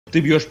Ты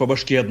бьешь по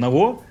башке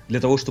одного для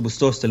того, чтобы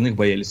 100 остальных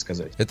боялись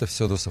сказать. Это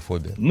все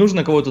русофобия.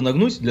 Нужно кого-то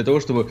нагнуть для того,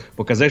 чтобы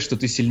показать, что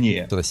ты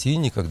сильнее. Россия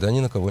никогда ни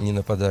на кого не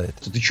нападает.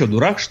 Ты что,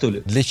 дурак, что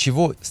ли? Для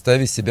чего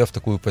ставить себя в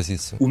такую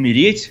позицию?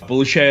 Умереть,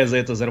 получая за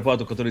это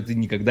зарплату, которую ты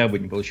никогда бы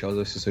не получал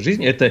за всю свою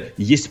жизнь, это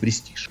и есть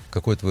престиж.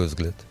 Какой твой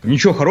взгляд?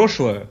 Ничего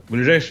хорошего в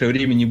ближайшее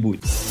время не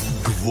будет.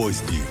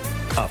 Гвозди.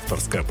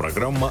 Авторская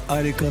программа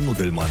Арика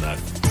Нудельмана.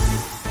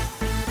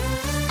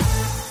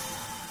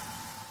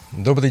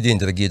 Добрый день,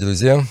 дорогие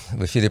друзья.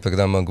 В эфире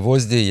программа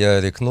 «Гвозди». Я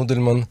Арик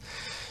Нудельман.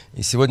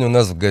 И сегодня у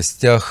нас в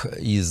гостях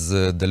из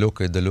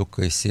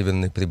далекой-далекой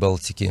Северной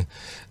Прибалтики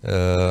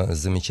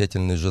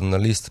замечательный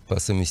журналист по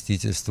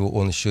совместительству.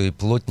 Он еще и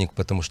плотник,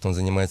 потому что он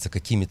занимается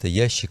какими-то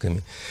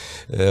ящиками,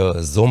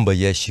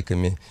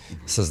 зомбоящиками.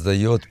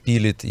 Создает,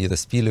 пилит и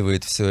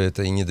распиливает все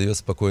это и не дает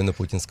спокойно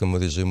путинскому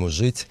режиму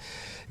жить.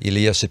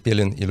 Илья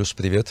Шепелин. Илюш,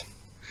 привет.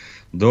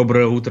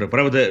 Доброе утро.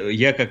 Правда,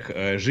 я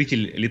как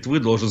житель Литвы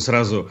должен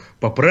сразу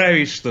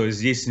поправить, что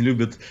здесь не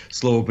любят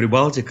слово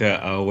 «Прибалтика»,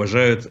 а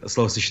уважают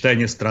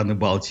словосочетание «страны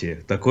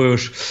Балтии». Такое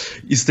уж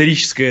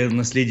историческое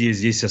наследие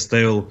здесь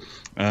оставил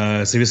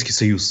Советский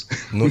Союз.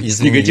 Ну, извини, с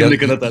негативной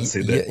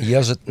коннотацией. Да.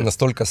 Я же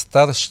настолько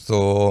стар,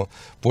 что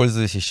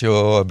пользуюсь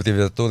еще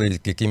аббревиатурой,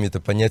 какими-то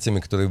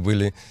понятиями, которые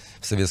были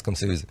в Советском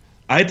Союзе.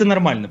 А это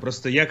нормально,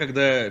 просто я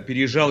когда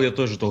переезжал, я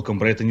тоже толком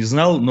про это не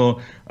знал,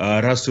 но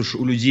раз уж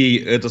у людей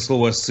это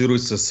слово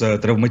ассоциируется с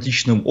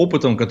травматичным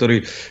опытом,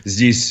 который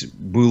здесь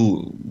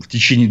был в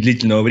течение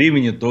длительного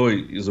времени, то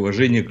из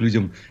уважения к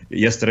людям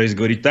я стараюсь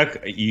говорить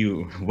так, и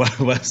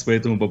вас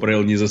поэтому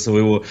поправил не из-за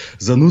своего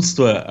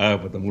занудства, а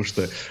потому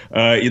что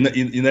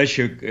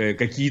иначе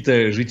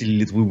какие-то жители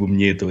Литвы бы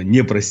мне этого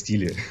не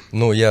простили.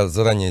 Ну, я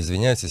заранее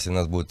извиняюсь, если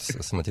нас будут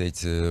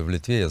смотреть в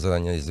Литве, я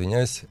заранее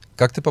извиняюсь.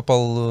 Как ты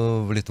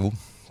попал в Литву?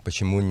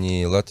 Почему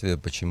не Латвия,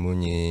 почему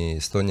не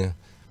Эстония?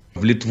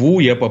 В Литву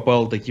я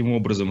попал таким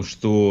образом,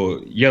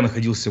 что я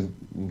находился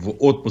в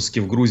отпуске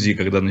в Грузии,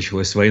 когда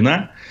началась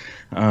война.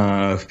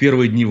 В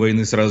первые дни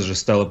войны сразу же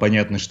стало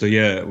понятно, что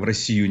я в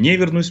Россию не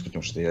вернусь,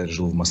 потому что я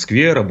жил в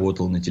Москве,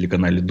 работал на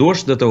телеканале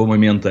 «Дождь» до того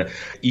момента.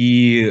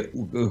 И,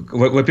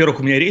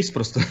 во-первых, у меня рейс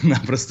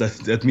просто-напросто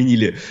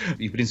отменили,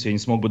 и, в принципе, я не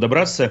смог бы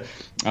добраться.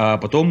 А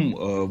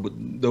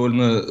потом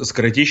довольно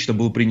скоротечно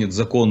был принят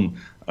закон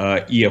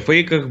и о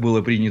фейках,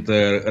 было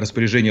принято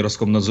распоряжение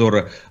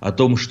Роскомнадзора о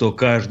том, что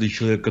каждый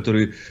человек,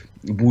 который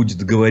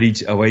будет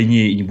говорить о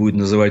войне и не будет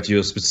называть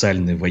ее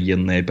специальной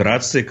военной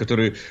операцией,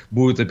 который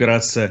будет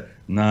опираться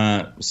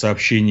на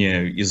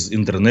сообщения из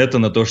интернета,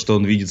 на то, что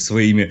он видит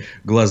своими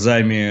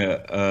глазами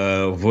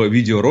в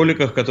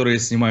видеороликах, которые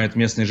снимают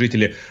местные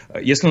жители.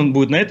 Если он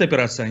будет на это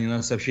опираться, а не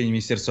на сообщения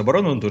Министерства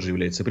обороны, он тоже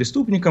является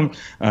преступником.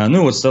 Ну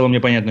и вот стало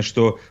мне понятно,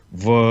 что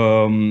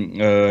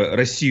в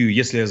Россию,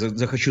 если я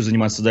захочу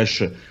заниматься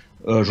дальше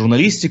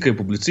журналистикой,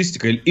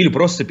 публицистикой или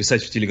просто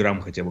писать в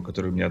Телеграм хотя бы,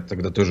 который у меня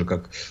тогда тоже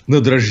как на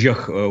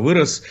дрожжах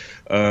вырос,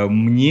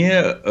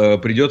 мне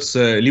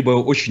придется либо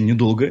очень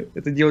недолго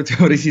это делать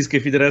в Российской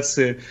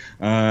Федерации,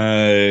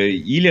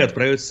 или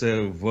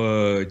отправиться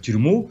в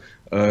тюрьму,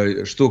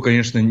 что,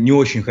 конечно, не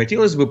очень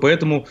хотелось бы,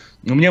 поэтому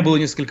у меня было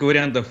несколько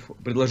вариантов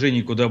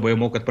предложений, куда бы я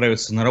мог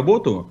отправиться на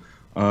работу.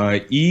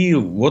 И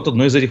вот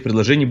одно из этих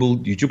предложений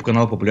был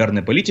YouTube-канал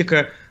 «Популярная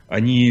политика».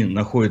 Они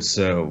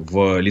находятся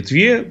в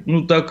Литве.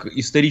 Ну, так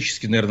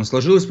исторически, наверное,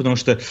 сложилось, потому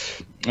что,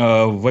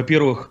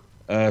 во-первых,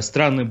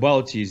 страны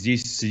Балтии,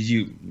 здесь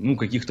среди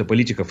каких-то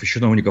политиков и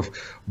чиновников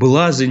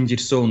была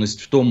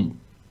заинтересованность в том,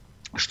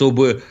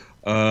 чтобы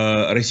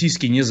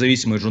российские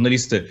независимые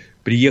журналисты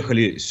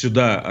приехали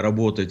сюда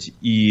работать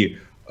и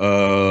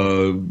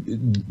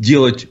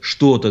делать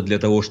что-то для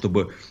того,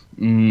 чтобы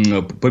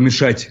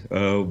помешать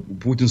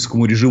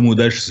путинскому режиму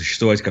дальше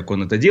существовать, как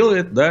он это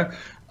делает, да.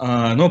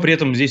 Но при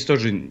этом здесь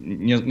тоже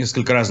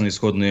несколько разные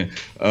исходные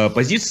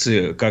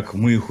позиции, как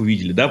мы их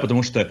увидели, да,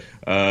 потому что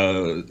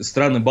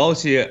страны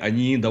Балтии,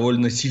 они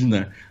довольно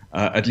сильно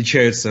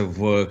отличаются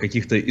в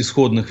каких-то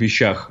исходных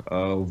вещах,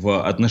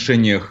 в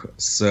отношениях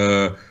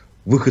с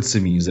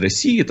выходцами из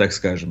России, так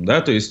скажем,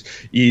 да, то есть,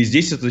 и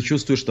здесь это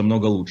чувствуешь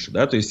намного лучше,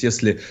 да, то есть,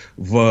 если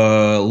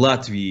в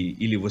Латвии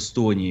или в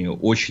Эстонии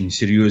очень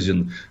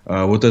серьезен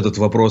вот этот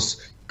вопрос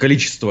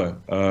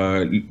количества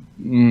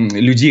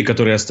людей,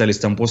 которые остались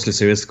там после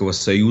Советского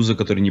Союза,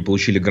 которые не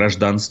получили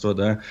гражданство,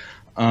 да,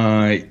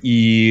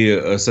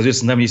 и,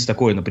 соответственно, там есть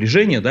такое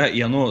напряжение, да, и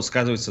оно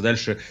сказывается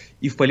дальше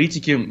и в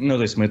политике, ну,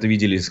 то есть, мы это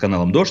видели с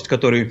каналом «Дождь»,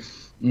 который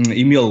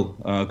имел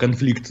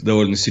конфликт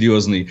довольно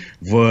серьезный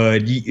в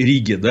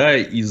Риге, да,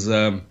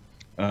 из-за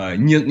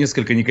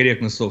несколько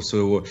некорректных слов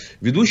своего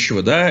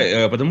ведущего,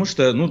 да, потому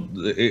что,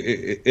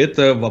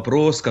 это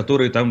вопрос,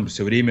 который там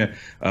все время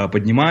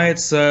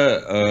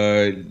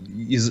поднимается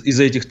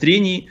из-за этих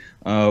трений.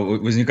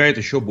 возникает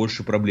еще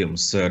больше проблем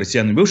с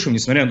россиянами бывшим,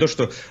 несмотря на то,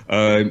 что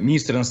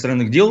министр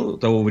иностранных дел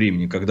того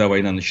времени, когда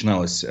война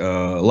начиналась,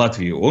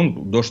 Латвии,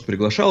 он «Дождь»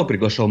 приглашал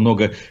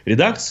много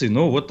редакций,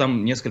 но вот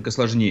там несколько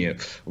сложнее.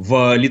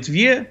 В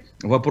Литве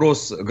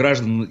вопрос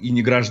граждан и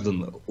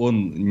неграждан,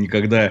 он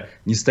никогда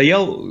не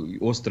стоял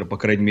остро, по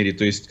крайней мере.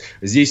 То есть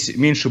здесь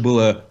меньше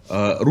было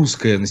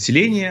русское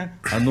население,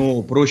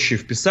 оно проще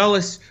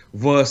вписалось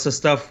в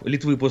состав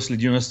Литвы после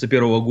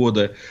 1991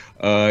 года.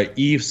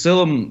 И в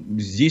целом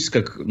здесь,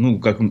 как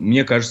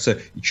мне кажется,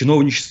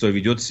 чиновничество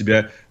ведет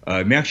себя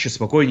мягче,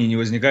 спокойнее, не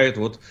возникает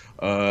вот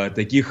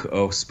таких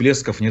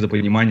всплесков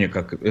недопонимания,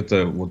 как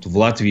это вот в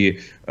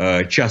Латвии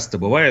часто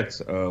бывает.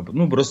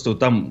 Просто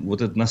там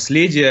вот это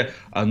наследие,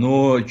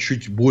 оно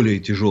чуть более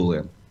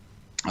тяжелое.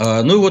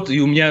 Ну и вот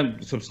и у меня,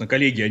 собственно,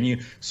 коллеги,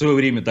 они в свое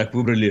время так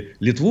выбрали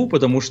Литву,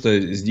 потому что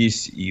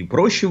здесь и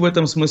проще в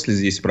этом смысле,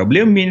 здесь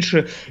проблем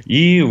меньше.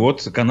 И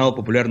вот канал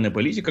 «Популярная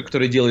политика»,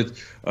 который делает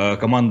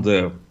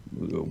команда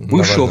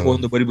бывшего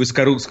фонда борьбы с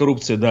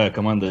коррупцией, да,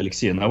 команда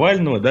Алексея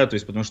Навального, да, то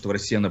есть потому что в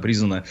России она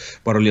признана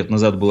пару лет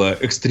назад была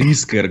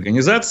экстремистской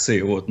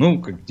организацией, вот,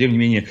 тем не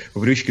менее, по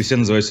привычке все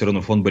называют все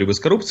равно фонд борьбы с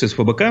коррупцией, с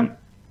ФБК.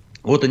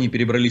 Вот они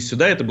перебрались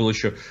сюда, это было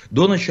еще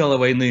до начала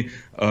войны.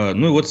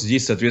 Ну и вот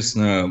здесь,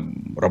 соответственно,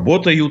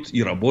 работают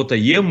и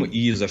работаем,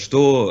 и за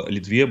что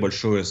Литве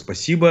большое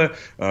спасибо,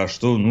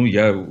 что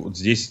я вот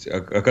здесь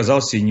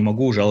оказался и не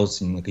могу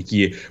жаловаться ни на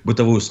какие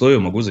бытовые условия,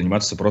 могу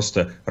заниматься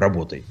просто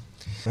работой.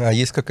 А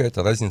есть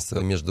какая-то разница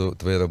между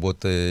твоей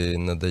работой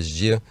на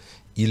 «Дожде»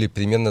 или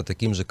примерно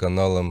таким же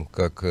каналом,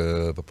 как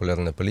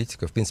 «Популярная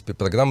политика»? В принципе,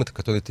 программы,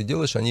 которые ты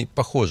делаешь, они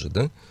похожи,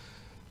 да?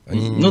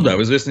 Да,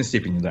 в известной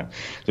степени, да.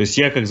 То есть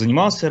я как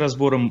занимался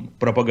разбором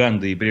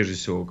пропаганды и прежде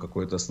всего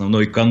какой-то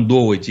основной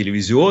кондовой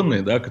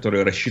телевизионной, да,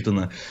 которая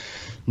рассчитана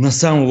на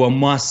самого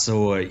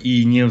массового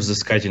и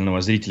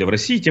невзыскательного зрителя в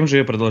России, тем же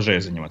я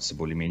продолжаю заниматься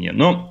более-менее.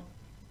 Но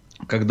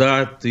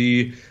когда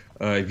ты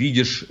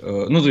видишь,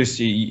 то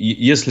есть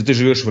если ты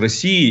живешь в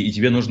России и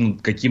тебе нужно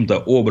каким-то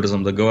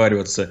образом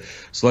договариваться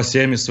с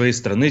властями своей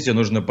страны, тебе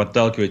нужно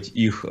подталкивать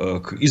их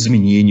к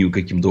изменению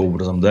каким-то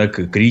образом, да,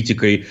 к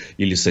критикой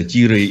или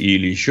сатирой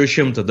или еще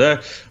чем-то,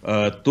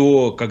 да,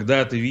 то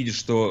когда ты видишь,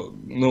 что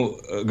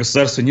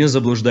государство не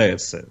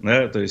заблуждается,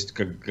 да, то есть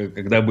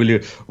когда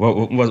были,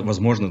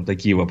 возможно,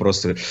 такие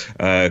вопросы,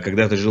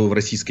 когда ты жил в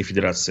Российской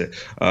Федерации,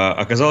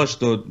 оказалось,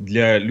 что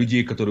для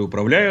людей, которые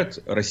управляют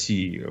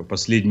Россией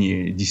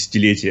последние десятилетия,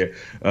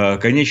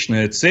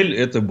 конечная цель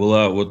это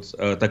была вот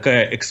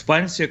такая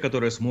экспансия,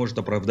 которая сможет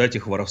оправдать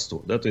их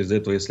воровство. Да? То есть до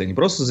этого, если они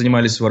просто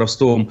занимались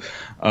воровством,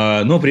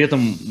 но при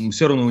этом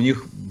все равно у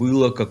них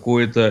было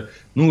какое-то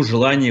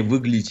желание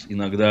выглядеть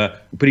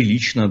иногда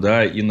прилично,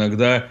 да,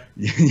 иногда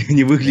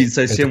не выглядеть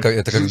совсем...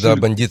 Это когда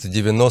бандиты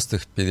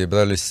 90-х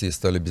перебрались и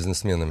стали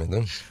бизнесменами,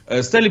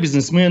 да? Стали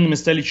бизнесменами,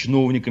 стали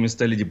чиновниками,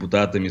 стали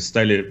депутатами,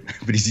 стали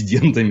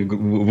президентами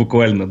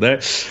буквально,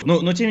 да.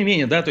 Но тем не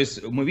менее, да, то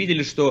есть мы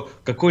видели, что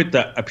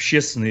какой-то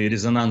общественный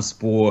резонанс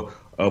по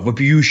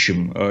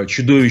вопиющим,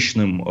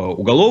 чудовищным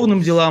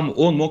уголовным делам,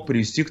 он мог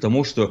привести к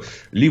тому, что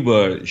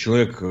либо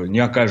человек не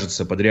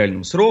окажется под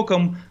реальным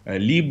сроком,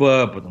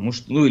 либо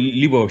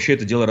либо вообще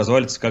это дело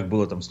развалится, как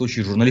было там в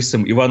случае с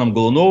журналистом Иваном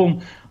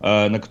Голуновым,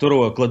 на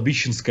которого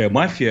кладбищенская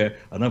мафия,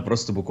 она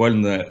просто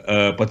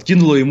буквально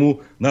подкинула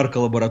ему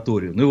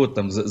нарколабораторию. Ну и вот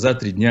там за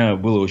 3 дня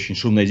было очень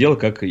шумное дело,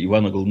 как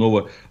Ивана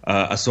Голунова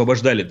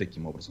освобождали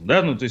таким образом,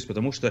 да, то есть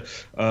потому что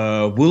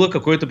было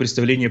какое-то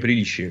представление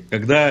приличия.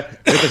 Когда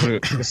это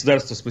же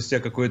государство спустя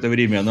какое-то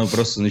время, оно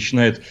просто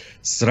начинает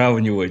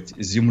сравнивать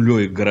с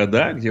землей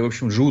города, где, в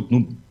общем, живут,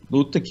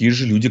 такие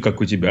же люди, как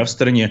у тебя в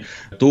стране,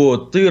 то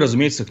ты,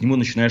 разумеется, к нему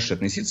начинаешь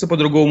относиться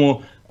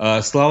по-другому.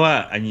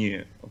 Слова,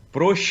 они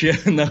проще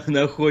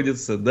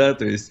находятся, да,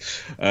 то есть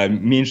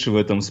меньше в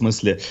этом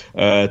смысле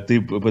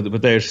ты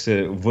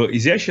пытаешься в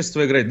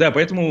изящество играть, да,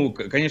 поэтому,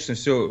 конечно,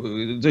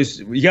 все, то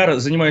есть я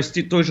занимаюсь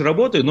той же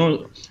работой,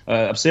 но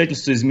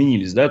обстоятельства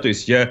изменились, да, то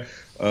есть я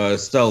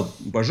стал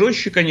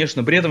пожестче,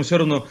 конечно, при этом все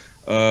равно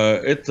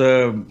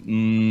это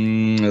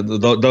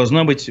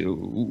должна быть,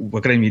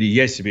 по крайней мере,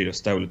 я себе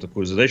ставлю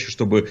такую задачу,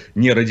 чтобы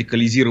не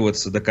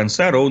радикализироваться до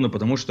конца, ровно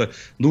потому что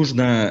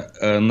нужно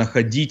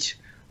находить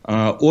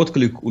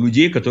отклик у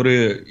людей,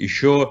 которые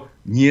еще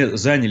не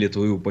заняли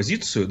твою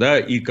позицию, да,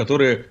 и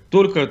которые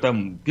только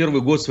там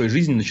первый год своей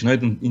жизни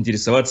начинают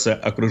интересоваться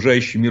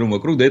окружающим миром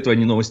вокруг, до этого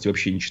они новости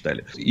вообще не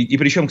читали. И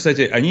причем,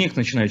 кстати, они их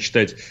начинают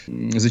читать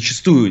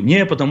зачастую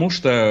не потому,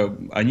 что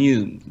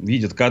они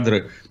видят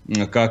кадры,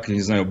 как,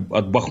 не знаю,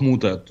 от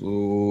Бахмута, от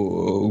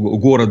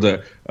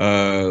города,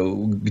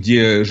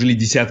 где жили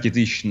десятки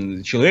тысяч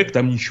человек,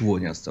 там ничего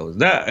не осталось,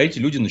 да, а эти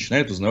люди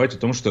начинают узнавать о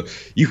том, что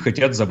их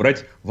хотят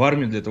забрать в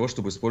армию для того,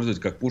 чтобы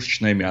использовать как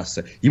пушечное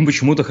мясо. Им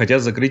почему-то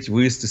хотят закрыть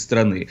выезд из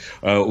страны.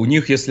 У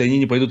них, если они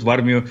не пойдут в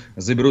армию,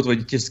 заберут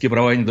водительские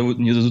права, не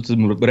дадут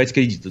им брать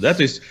кредиты. Да?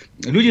 То есть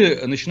люди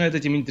начинают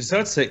этим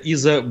интересоваться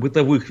из-за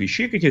бытовых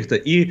вещей каких-то,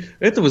 и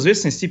это в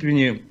известной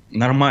степени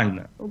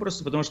нормально.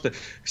 Просто потому что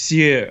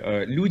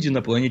все люди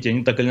на планете,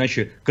 они так или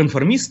иначе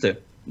конформисты,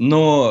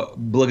 но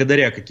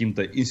благодаря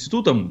каким-то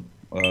институтам,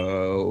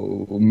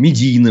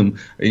 медийным,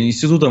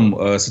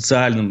 институтам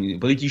социальным,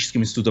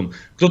 политическим институтам,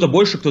 кто-то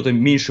больше, кто-то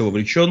меньше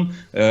вовлечен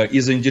и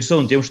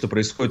заинтересован тем, что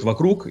происходит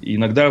вокруг,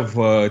 иногда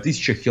в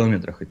тысячах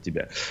километрах от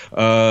тебя.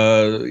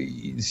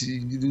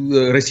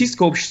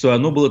 Российское общество,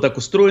 оно было так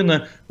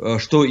устроено,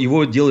 что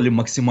его делали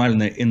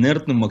максимально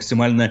инертным,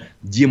 максимально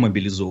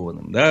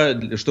демобилизованным,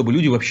 да, чтобы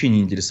люди вообще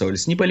не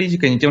интересовались ни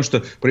политикой, ни тем,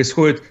 что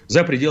происходит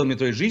за пределами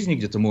твоей жизни,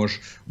 где ты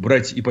можешь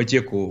брать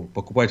ипотеку,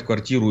 покупать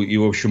квартиру и,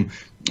 в общем,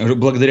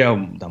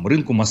 благодаря там,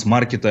 рынку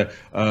масс-маркета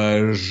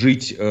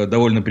жить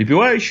довольно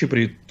припевающе,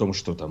 при том,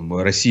 что там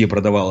Россия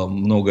продавала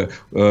много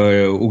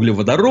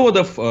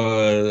углеводородов,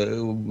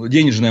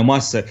 денежная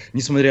масса,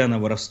 несмотря на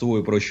воровство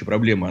и прочие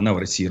проблемы, она в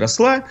России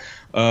росла.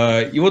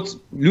 И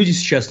вот люди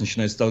сейчас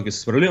начинают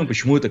сталкиваться с проблемой,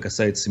 почему это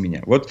касается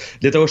меня. Вот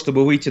для того,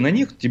 чтобы выйти на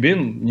них, тебе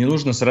не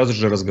нужно сразу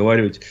же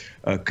разговаривать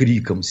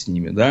криком с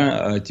ними,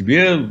 да?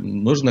 Тебе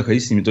нужно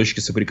находить с ними точки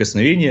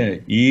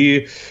соприкосновения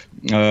и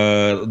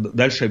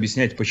дальше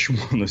объяснять, почему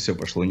оно все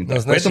пошло не так. Но,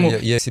 знаешь, поэтому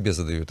я себе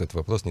задаю этот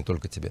вопрос, не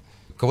только тебе.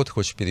 Кого ты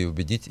хочешь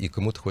переубедить и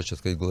кому ты хочешь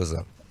открыть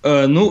глаза?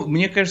 Ну,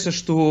 мне кажется,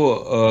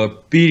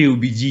 что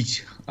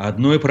переубедить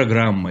одной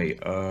программой,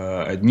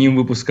 одним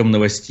выпуском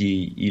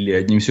новостей или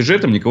одним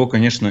сюжетом никого,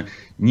 конечно,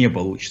 не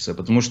получится.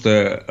 Потому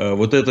что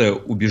вот это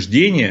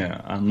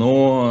убеждение,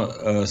 оно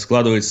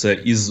складывается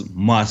из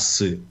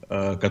массы,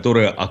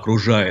 которая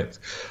окружает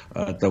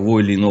того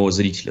или иного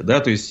зрителя.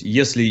 Да? То есть,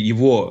 если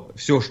его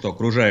все, что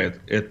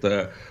окружает,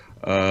 это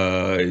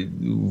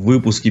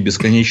выпуски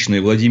бесконечные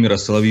Владимира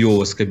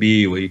Соловьева,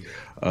 Скобеевой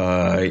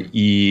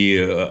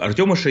и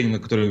Артема Шенина,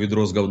 который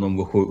ведро с говном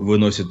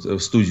выносит в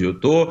студию,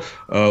 то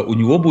у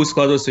него будет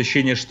складываться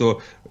ощущение,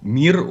 что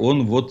мир,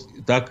 он вот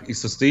так и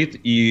состоит,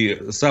 и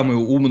самые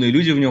умные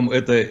люди в нем —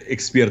 это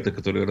эксперты,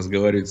 которые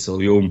разговаривают с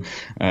Соловьевым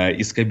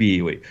и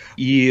Скобеевой.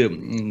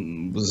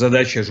 И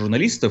задача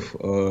журналистов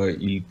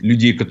и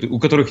людей, у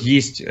которых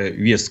есть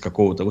вес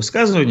какого-то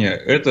высказывания,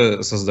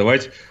 это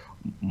создавать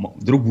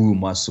другую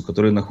массу,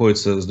 которая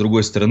находится с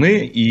другой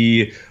стороны.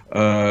 И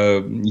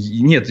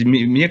нет,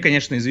 мне,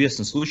 конечно,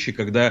 известны случаи,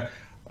 когда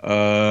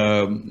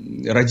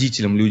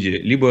родителям люди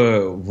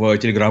либо в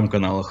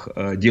телеграм-каналах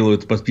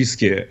делают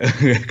подписки,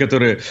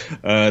 которые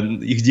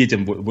их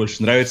детям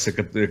больше нравятся,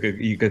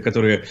 и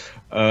которые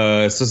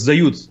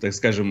создают, так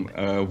скажем,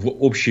 в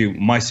общей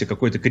массе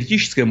какое-то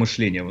критическое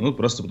мышление, ну,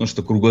 просто потому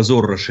что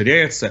кругозор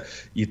расширяется,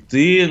 и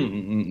ты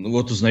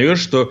вот узнаешь,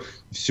 что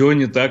все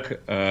не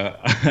так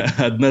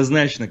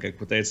однозначно, как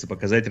пытается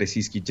показать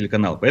российский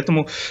телеканал.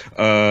 Поэтому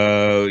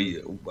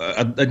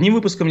одним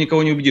выпуском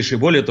никого не убедишь. И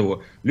более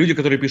того, люди,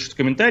 которые пишут в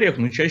комментариях,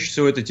 ну, чаще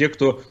всего это те,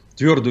 кто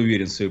твердо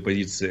уверен в своей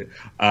позиции.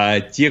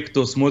 А те,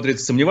 кто смотрит,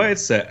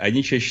 сомневается,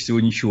 они чаще всего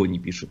ничего не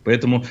пишут.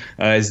 Поэтому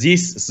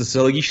здесь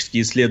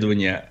социологические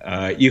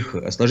исследования, их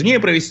сложнее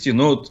провести,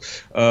 но вот,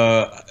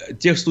 в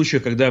тех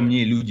случаях, когда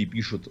мне люди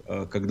пишут,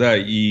 когда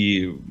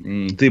и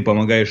ты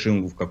помогаешь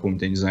им в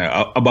каком-то, не знаю,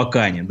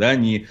 абакане, да,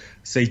 не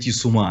сойти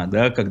с ума,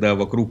 да, когда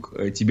вокруг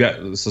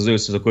тебя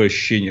создается такое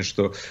ощущение,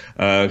 что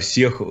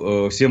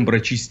всем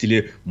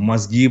прочистили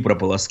мозги,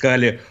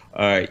 прополоскали,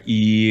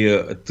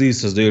 и ты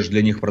создаешь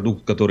для них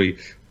продукт, который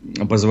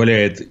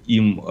позволяет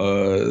им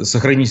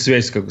сохранить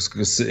связь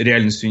с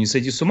реальностью и не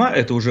сойти с ума,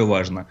 это уже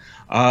важно.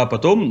 А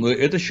потом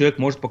этот человек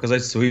может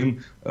показать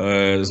своим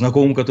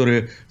знакомым,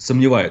 которые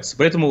сомневаются.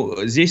 Поэтому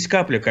здесь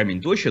капля камень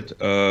точит.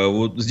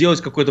 Вот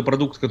сделать какой-то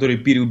продукт, который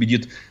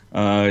переубедит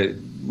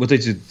вот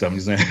эти, там, не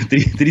знаю,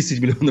 30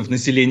 миллионов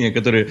населения,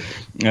 которые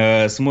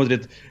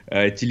смотрят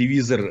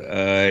телевизор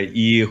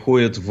и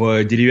ходят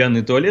в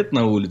деревянный туалет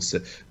на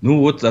улице, ну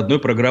вот одной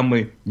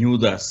программой не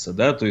удастся,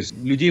 да, то есть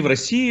людей в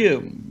России,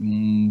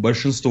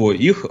 большинство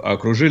их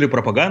окружили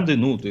пропагандой,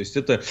 ну, то есть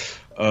это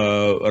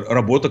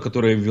работа,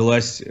 которая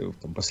велась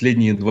там,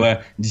 последние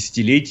 2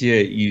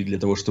 десятилетия, и для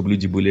того, чтобы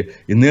люди были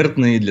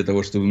инертные, для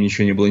того, чтобы им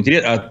ничего не было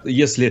интересно. А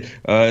если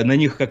на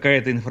них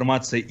какая-то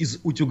информация из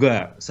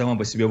утюга сама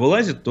по себе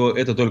вылазит, то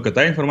это только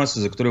та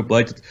информация, за которую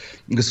платит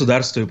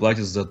государство и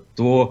платит за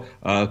то,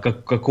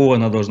 какого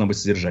она должна быть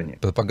содержания.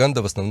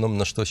 Пропаганда в основном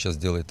на что сейчас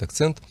делает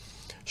акцент?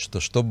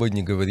 Что бы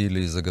ни говорили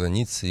из-за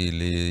границы,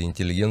 или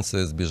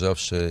интеллигенция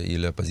сбежавшая,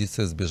 или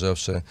оппозиция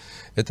сбежавшая,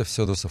 это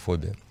все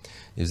русофобия.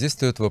 И здесь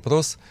встает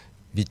вопрос,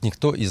 ведь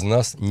никто из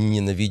нас не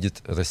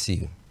ненавидит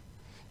Россию.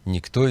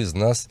 Никто из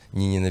нас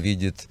не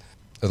ненавидит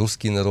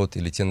русский народ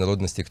или те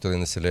народности, которые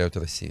населяют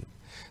Россию.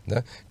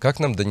 Да? Как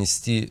нам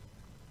донести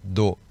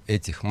до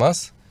этих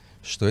масс,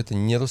 что это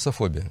не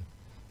русофобия?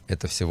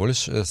 Это всего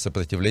лишь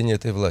сопротивление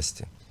этой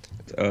власти.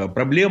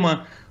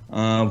 Проблема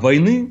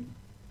войны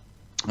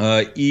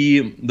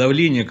и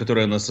давление,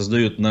 которое она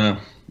создает на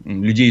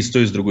людей с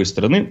той и с другой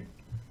стороны,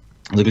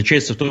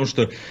 заключается в том,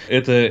 что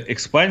эта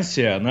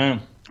экспансия,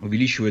 она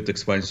увеличивает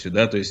экспансию,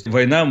 да, то есть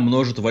война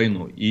множит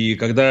войну. И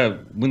когда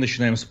мы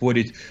начинаем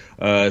спорить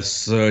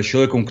с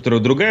человеком, у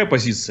которого другая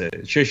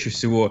позиция, чаще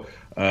всего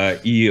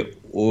и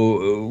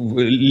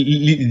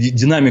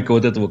динамика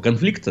вот этого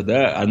конфликта,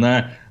 да,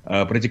 она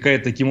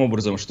протекает таким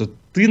образом, что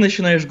ты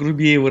начинаешь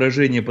грубее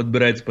выражения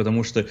подбирать,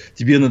 потому что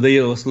тебе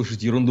надоело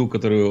слушать ерунду,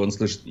 которую он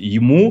слышит.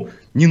 Ему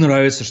не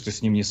нравится, что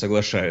с ним не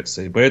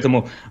соглашаются. И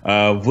поэтому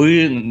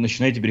вы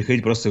начинаете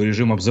переходить просто в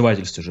режим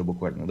обзывательства уже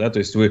буквально. Да? То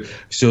есть вы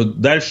все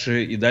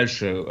дальше и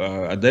дальше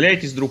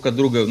отдаляетесь друг от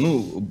друга.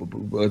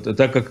 Ну,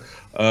 так как,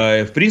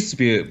 в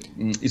принципе,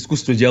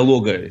 искусство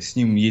диалога, с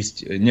ним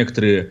есть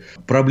некоторые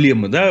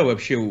проблемы, да,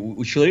 вообще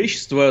у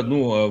человечества,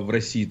 ну, а в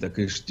России так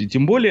и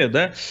тем более,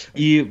 да.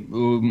 И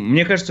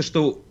мне кажется,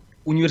 что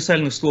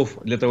универсальных слов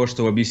для того,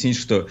 чтобы объяснить,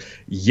 что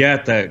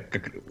я,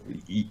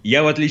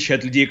 в отличие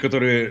от людей,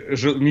 которые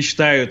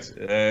мечтают,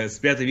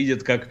 спят и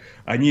видят, как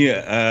они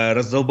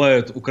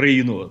раздолбают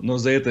Украину, но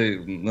за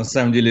это на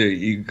самом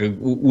деле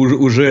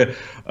уже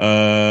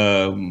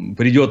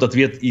придет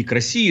ответ и к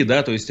России,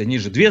 да, то есть они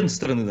же две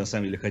страны на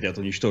самом деле хотят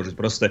уничтожить,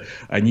 просто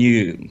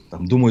они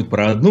там думают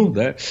про одну,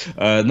 да,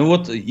 ну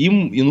вот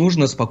им и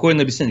нужно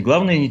спокойно объяснять.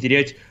 Главное не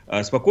терять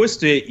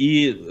спокойствие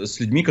и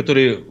с людьми,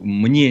 которые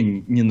мне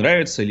не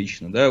нравятся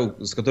лично, да,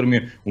 с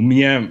которыми у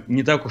меня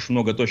не так уж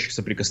много точек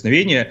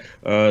соприкосновения,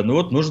 но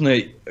вот нужно,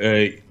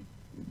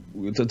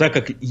 так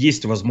как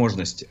есть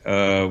возможность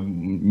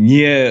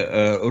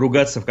не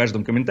ругаться в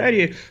каждом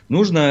комментарии,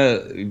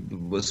 нужно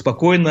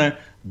спокойно,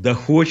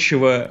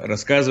 доходчиво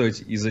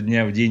рассказывать изо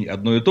дня в день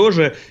одно и то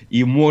же,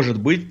 и, может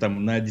быть,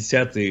 там, на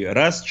 10-й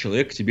раз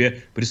человек к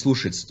тебе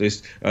прислушается. То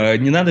есть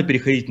не надо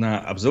переходить на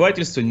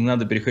обзывательство, не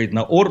надо переходить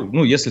на ор,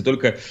 ну, если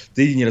только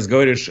ты не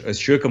разговариваешь с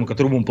человеком,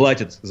 которому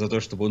платят за то,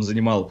 чтобы он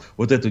занимал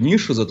вот эту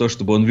нишу, за то,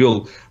 чтобы он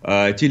вел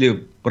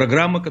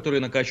телепрограммы, которые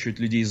накачивают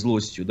людей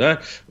злостью,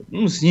 да,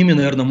 ну, с ними,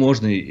 наверное,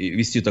 можно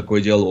вести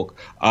такой диалог.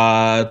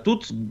 А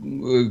тут,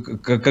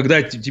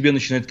 когда тебе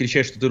начинают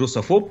кричать, что ты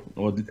русофоб,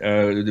 вот,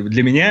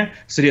 для меня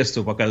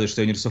средство показывает,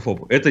 что я не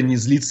русофоб, это не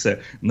злиться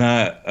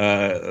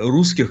на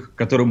русских,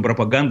 которым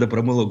пропаганда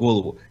промыла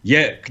голову.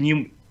 Я к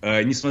ним,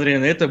 несмотря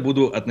на это,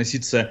 буду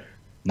относиться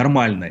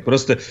нормально.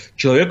 Просто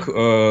человек,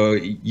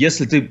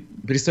 если ты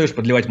перестаешь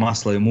подливать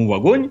масло ему в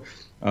огонь,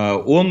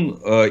 он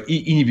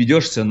и не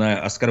ведешься на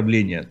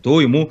оскорбление,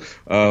 то ему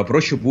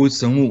проще будет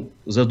самому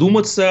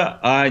задуматься,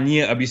 а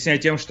не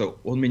объяснять тем, что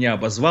он меня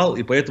обозвал,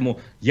 и поэтому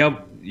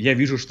я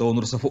вижу, что он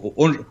русофоб.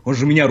 Он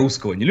же меня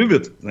русского не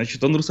любит,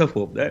 значит, он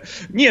русофоб. Да?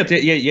 Нет,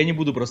 я не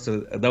буду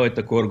просто давать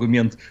такой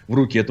аргумент в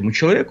руки этому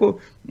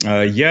человеку,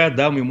 я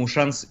дам ему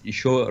шанс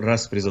еще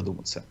раз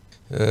призадуматься.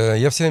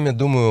 Я все время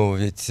думаю,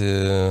 ведь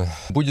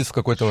будет в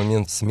какой-то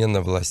момент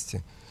смена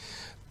власти,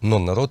 но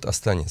народ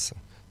останется.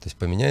 То есть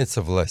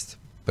поменяется власть,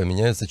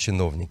 поменяются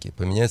чиновники,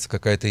 поменяется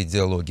какая-то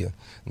идеология.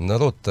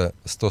 Народ-то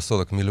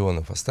 140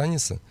 миллионов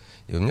останется,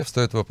 и у меня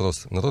встает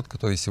вопрос. Народ,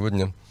 который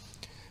сегодня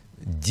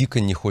дико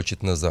не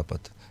хочет на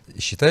Запад.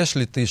 Считаешь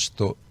ли ты,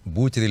 что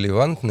будет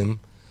релевантным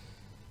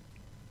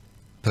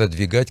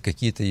продвигать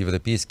какие-то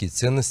европейские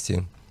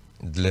ценности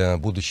для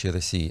будущей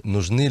России?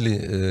 Нужны ли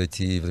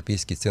эти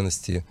европейские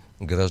ценности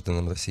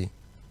гражданам России?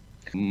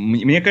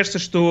 Мне кажется,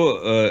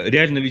 что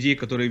реально людей,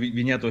 которые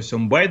винят во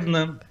всем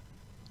Байдена,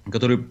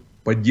 которые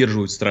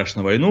поддерживают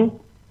страшно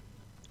войну,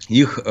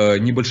 их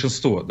не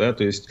большинство, да,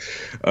 то есть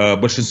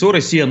большинство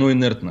России, оно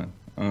инертно.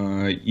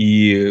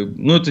 И,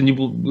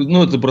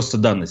 это просто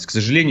данность, к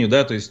сожалению,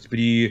 да, то есть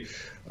при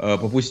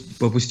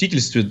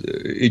попустительстве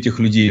этих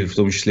людей, в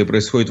том числе,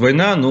 происходит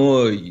война,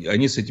 но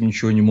они с этим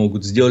ничего не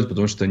могут сделать,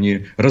 потому что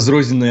они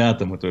разрозненные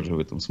атомы тоже в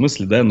этом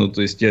смысле, да, ну,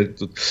 то есть я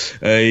тут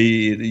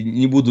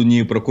не буду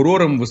ни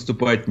прокурором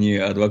выступать, ни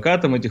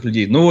адвокатом этих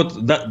людей, но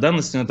вот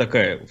данность она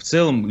такая, в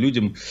целом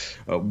людям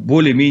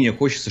более-менее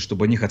хочется,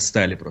 чтобы от них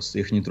отстали просто,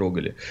 их не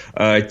трогали.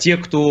 Те,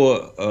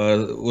 кто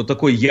вот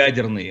такой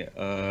ядерный,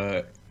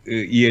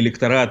 и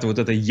электорат, вот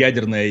эта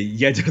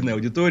ядерная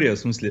аудитория, в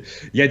смысле,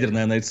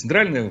 ядерная она и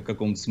центральная в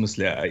каком-то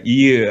смысле,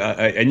 и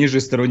они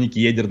же сторонники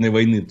ядерной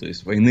войны, то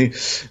есть войны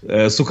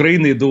с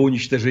Украиной до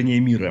уничтожения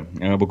мира,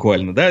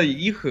 буквально, да,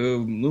 их,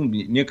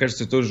 мне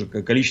кажется, тоже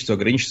количество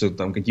ограничится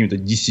там какими-то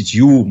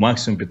 10,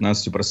 максимум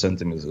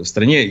 15% в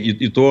стране,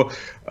 и то,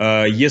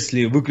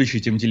 если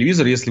выключить им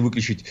телевизор, если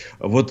выключить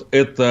вот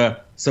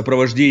это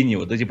сопровождение,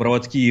 вот эти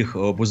проводки их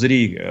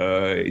пузырей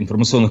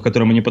информационных, к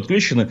которым они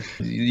подключены,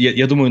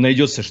 я думаю,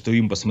 найдется, что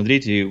им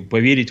посмотреть и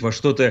поверить во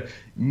что-то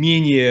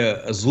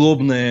менее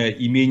злобное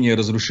и менее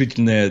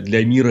разрушительное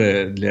для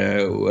мира,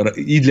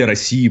 и для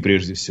России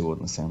прежде всего,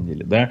 на самом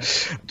деле, да.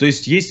 То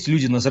есть есть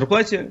люди на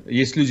зарплате,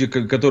 есть люди,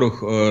 у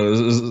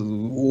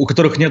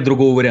которых нет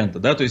другого варианта,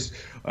 да, то есть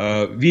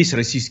весь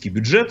российский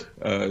бюджет,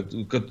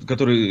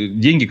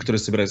 деньги, которые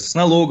собираются с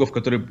налогов,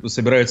 которые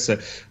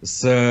собираются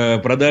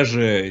с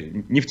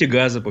продажи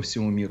нефтегаза по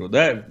всему миру,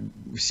 да,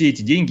 все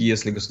эти деньги,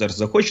 если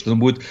государство захочет, оно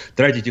будет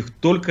тратить их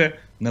только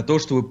на то,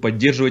 чтобы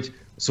поддерживать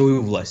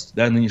свою власть,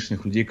 да,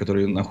 нынешних людей,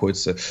 которые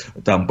находятся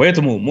там.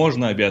 Поэтому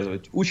можно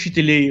обязывать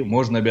учителей,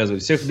 можно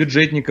обязывать всех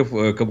бюджетников,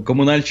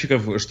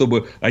 коммунальщиков,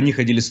 чтобы они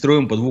ходили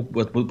строем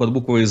под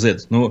буквой Z.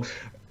 Но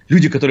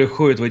люди, которые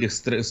ходят в этих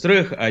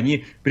строях,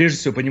 они прежде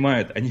всего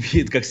понимают, они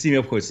видят, как с ними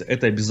обходятся.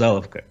 Это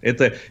обязаловка,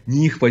 это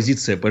не их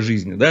позиция по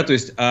жизни, да, то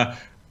есть,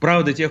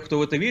 правда тех, кто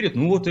в это верит,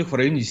 ну вот их в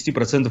районе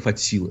 10% от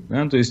силы.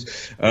 Да? То есть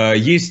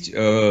есть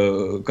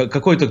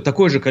какое-то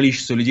такое же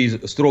количество людей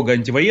строго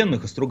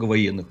антивоенных и строго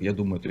военных, я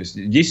думаю, то есть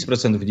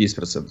 10% и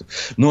 10%.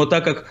 Но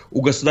так как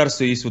у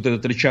государства есть вот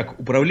этот рычаг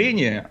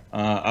управления,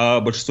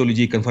 а большинство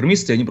людей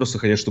конформисты, они просто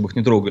хотят, чтобы их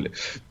не трогали,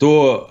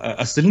 то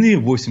остальные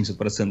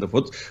 80%,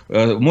 вот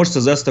может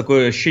создаться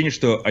такое ощущение,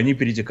 что они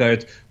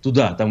перетекают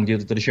туда, там, где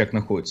этот рычаг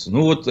находится.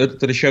 Ну вот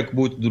этот рычаг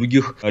будет у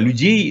других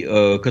людей,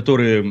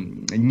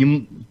 которые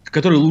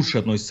лучше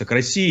относятся к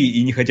России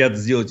и не хотят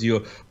сделать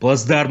ее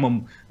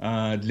плацдармом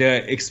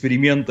для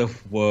экспериментов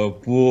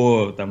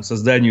по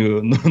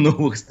созданию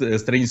новых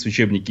страниц в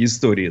учебнике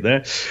истории.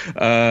 Да?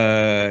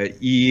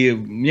 И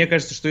мне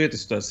кажется, что эта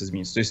ситуация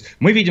изменится. То есть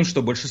мы видим,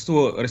 что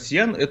большинство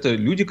россиян — это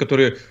люди,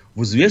 которые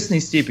в известной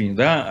степени,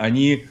 да,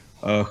 они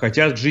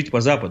хотят жить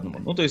по-западному.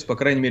 Ну, то есть, по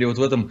крайней мере, вот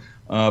в этом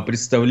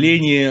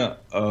представлении,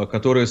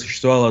 которое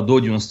существовало до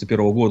 91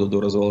 года,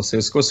 до развала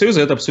Советского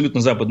Союза, это абсолютно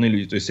западные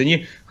люди. То есть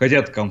они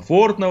хотят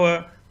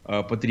комфортного,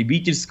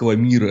 потребительского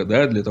мира,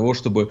 да, для того,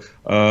 чтобы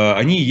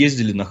они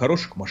ездили на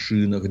хороших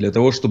машинах, для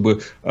того,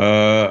 чтобы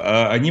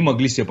они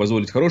могли себе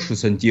позволить хорошую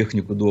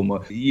сантехнику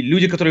дома. И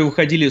люди, которые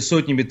выходили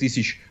сотнями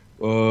тысяч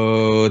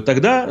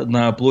тогда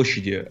на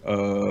площади,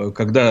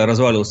 когда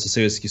разваливался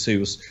Советский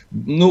Союз,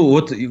 ну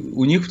вот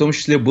у них в том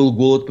числе был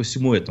голод по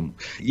всему этому.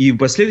 И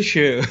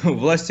последующие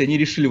власти, они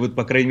решили, вот,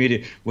 по крайней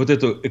мере, вот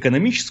эту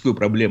экономическую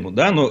проблему,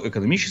 да, но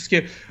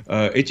экономически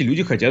эти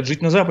люди хотят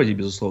жить на Западе,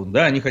 безусловно,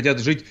 да, они хотят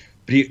жить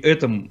при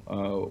этом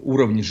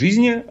уровне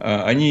жизни,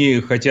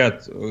 они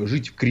хотят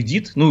жить в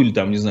кредит, ну или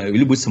там, не знаю,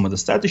 или быть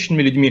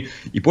самодостаточными людьми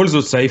и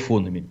пользоваться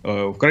айфонами,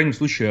 в крайнем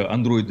случае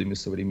андроидами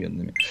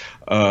современными.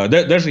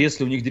 Даже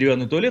если у них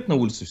деревянный туалет на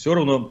улице, все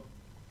равно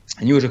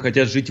они уже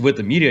хотят жить в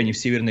этом мире, а не в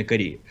Северной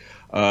Корее.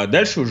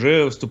 Дальше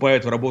уже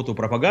вступает в работу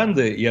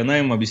пропаганда, и она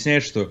им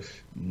объясняет, что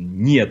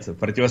нет,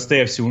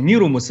 противостоя всему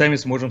миру, мы сами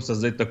сможем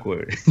создать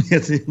такое.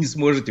 Нет, не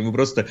сможете, вы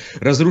просто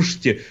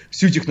разрушите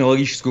всю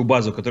технологическую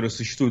базу, которая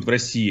существует в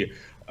России,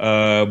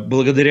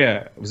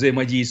 благодаря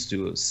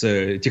взаимодействию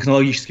с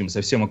технологическим,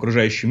 со всем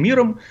окружающим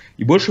миром,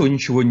 и больше вы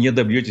ничего не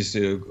добьетесь,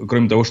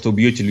 кроме того, что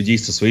убьете людей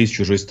со своей и с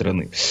чужой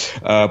стороны.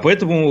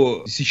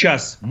 Поэтому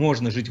сейчас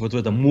можно жить вот в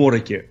этом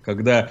мороке,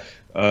 когда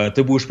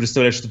ты будешь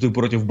представлять, что ты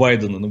против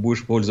Байдена, но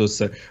будешь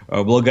пользоваться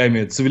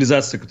благами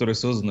цивилизации, которая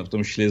создана в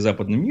том числе и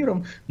западным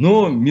миром,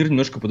 но мир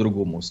немножко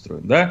по-другому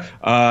устроен. Да?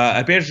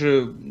 Опять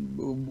же,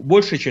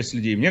 большая часть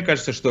людей, мне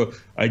кажется, что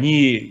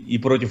они и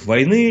против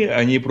войны,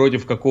 они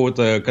против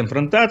какого-то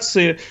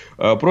конфронтации,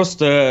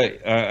 просто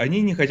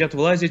они не хотят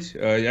вылазить,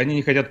 они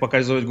не хотят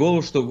показывать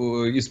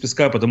голову из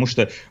песка, потому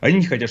что они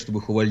не хотят, чтобы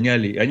их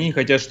увольняли, они не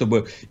хотят,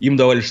 чтобы им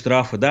давали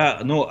штрафы, да?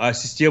 Ну, а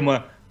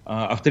система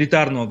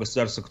авторитарного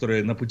государства,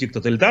 которое на пути к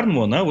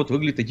тоталитарному, она вот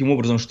выглядит таким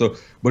образом, что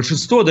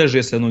большинство, даже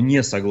если оно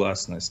не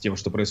согласно с тем,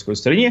 что происходит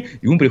в стране,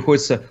 ему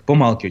приходится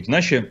помалкивать,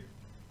 иначе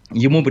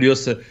ему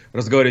придется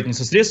разговаривать не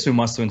со средствами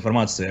массовой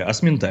информации, а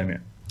с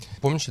ментами.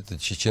 Помнишь эту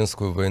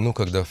чеченскую войну,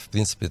 когда, в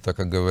принципе, так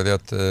как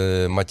говорят,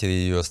 матери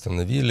ее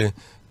остановили,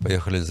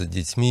 поехали за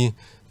детьми,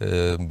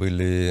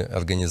 были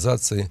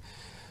организации.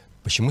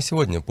 Почему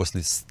сегодня,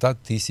 после 100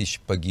 тысяч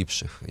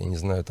погибших, я не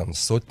знаю, там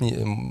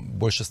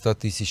больше 100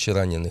 тысяч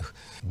раненых,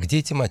 где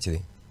эти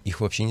матери?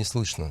 Их вообще не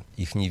слышно,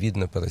 их не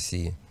видно по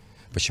России.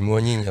 Почему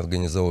они не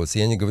организовываются?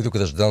 Я не говорю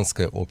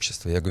гражданское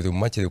общество, я говорю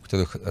матери, у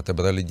которых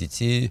отобрали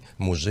детей,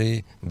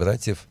 мужей,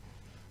 братьев.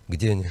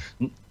 Где они?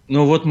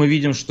 Ну вот мы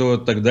видим, что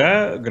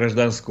тогда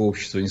гражданское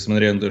общество,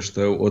 несмотря на то,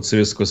 что от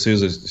Советского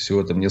Союза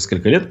всего там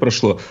несколько лет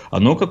прошло,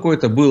 оно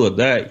какое-то было,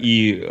 да,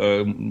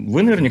 и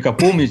вы наверняка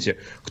помните,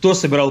 кто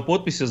собирал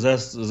подписи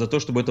за то,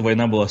 чтобы эта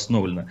война была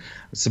остановлена.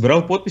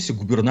 Собирал подписи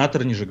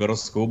губернатор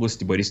Нижегородской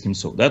области Борис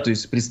Немцов, да, то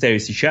есть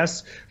представить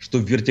сейчас, что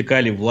в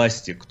вертикали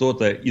власти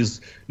кто-то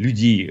из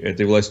людей,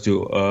 этой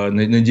властью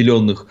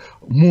наделенных,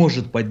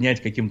 может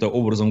поднять каким-то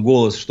образом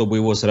голос, чтобы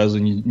его сразу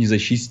не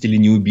зачистили,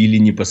 не убили,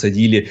 не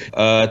посадили,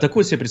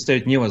 такое себе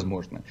представить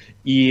невозможно.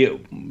 И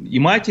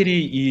матери,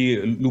 и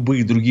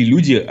любые другие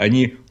люди,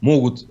 они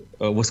могут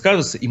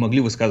высказываться и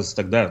могли высказываться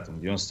тогда, в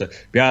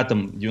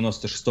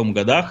 95-96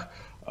 годах,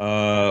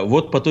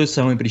 вот по той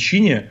самой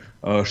причине,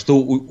 что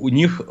у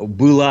них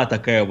была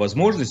такая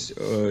возможность,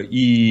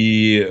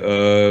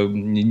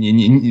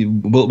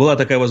 была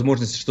такая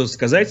возможность что-то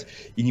сказать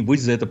и не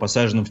быть за это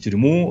посаженным в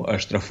тюрьму,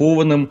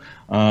 оштрафованным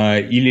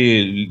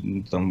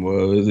или там,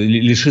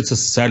 лишиться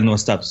социального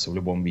статуса в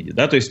любом виде.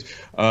 Да? То есть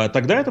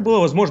тогда это было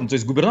возможно. То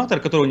есть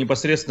губернатор, которого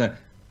непосредственно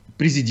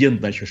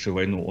президент, начавший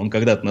войну, он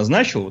когда-то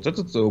назначил, вот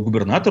этот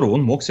губернатор,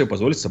 он мог себе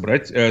позволить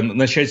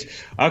начать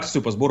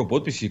акцию по сбору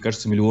подписей, и,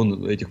 кажется, 1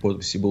 миллион этих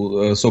подписей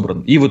был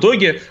собран. И в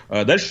итоге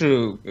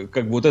дальше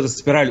как бы вот эта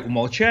спираль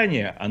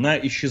умолчания, она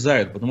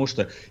исчезает, потому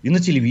что и на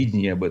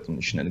телевидении об этом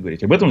начинают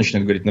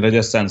говорить на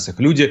радиостанциях.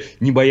 Люди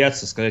не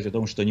боятся сказать о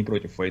том, что они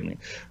против войны.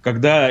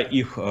 Когда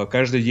их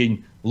каждый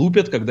день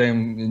лупят, когда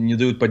им не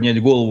дают поднять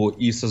голову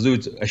и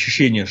создают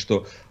ощущение,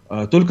 что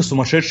только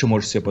сумасшедший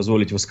может себе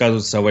позволить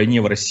высказываться о войне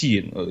в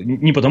России.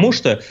 Не потому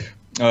что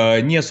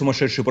не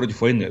сумасшедшие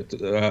против войны,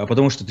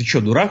 потому что ты что,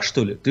 дурак,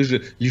 что ли? Ты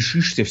же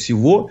лишишься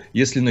всего,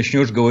 если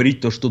начнешь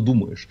говорить то, что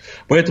думаешь.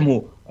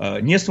 Поэтому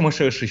не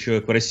сумасшедший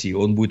человек в России,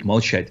 он будет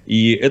молчать.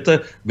 И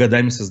это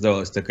годами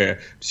создавалась такая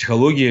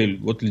психология,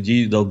 вот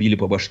людей долбили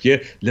по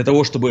башке для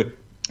того, чтобы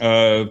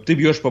ты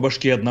бьешь по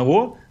башке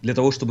одного, для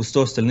того, чтобы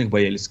 100 остальных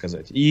боялись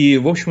сказать. И,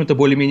 в общем, это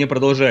более-менее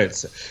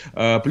продолжается.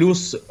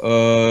 Плюс,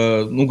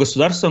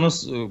 государство,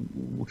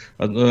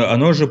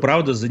 оно же,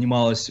 правда,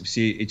 занималось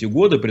все эти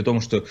годы, при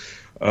том, что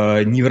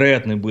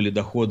невероятные были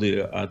доходы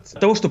от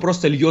того, что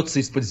просто льется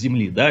из-под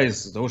земли, да,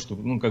 из-за того, что,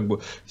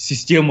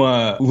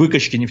 система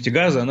выкачки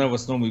нефтегаза, она в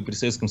основном и при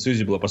Советском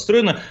Союзе была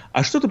построена,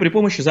 а что-то при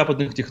помощи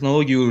западных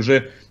технологий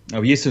уже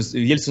в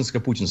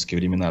ельцинско-путинские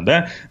времена,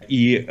 да,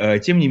 и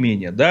тем не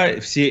менее, да,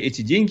 все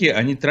эти деньги,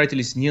 они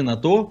тратились не на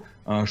то,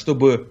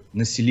 чтобы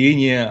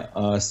население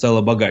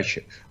стало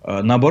богаче.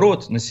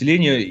 Наоборот,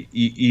 население,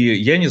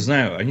 и я не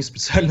знаю, они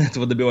специально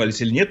этого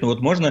добивались или нет, но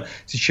вот можно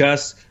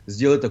сейчас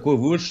сделать такой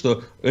вывод,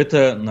 что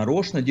это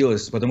нарочно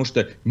делается, потому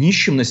что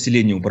нищим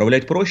населением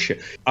управлять проще.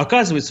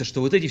 Оказывается,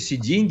 что вот эти все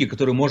деньги,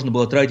 которые можно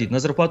было тратить на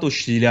зарплату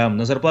учителям,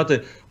 на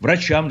зарплаты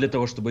врачам, для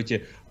того, чтобы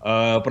эти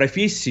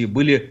профессии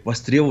были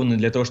востребованы,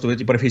 для того, чтобы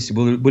эти профессии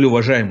были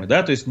уважаемы,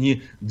 да, то есть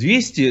не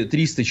 200,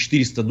 300,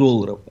 400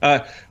 долларов,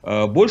 а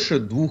больше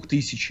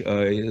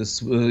 2000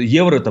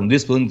 евро, там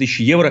 2500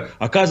 евро,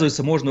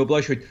 оказывается, можно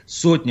выплачивать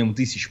сотням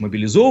тысяч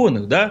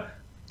мобилизованных, да,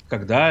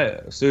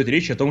 когда стоит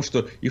речь о том,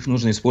 что их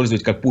нужно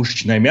использовать как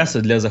пушечное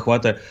мясо для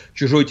захвата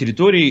чужой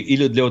территории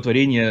или для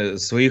утворения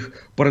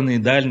своих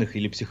параноидальных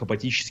или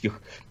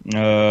психопатических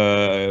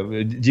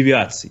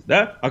девиаций.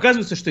 Да?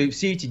 Оказывается, что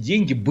все эти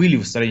деньги были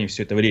в стране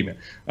все это время,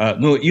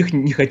 но их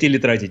не хотели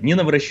тратить ни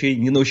на врачей,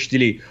 ни на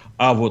учителей,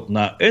 а вот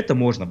на это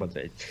можно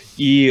потратить.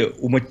 И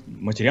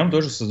матерям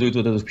тоже создают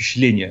вот это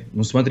впечатление.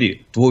 Ну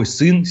смотри, твой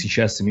сын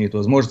сейчас имеет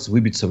возможность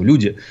выбиться в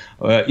люди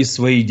из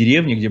своей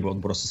деревни, где бы он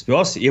просто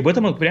спивался, и об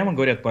этом прямо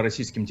говорят по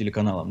российским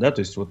телеканалам, да, то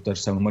есть вот та же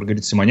самая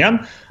Маргарита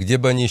Симонян. Где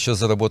бы они еще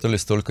заработали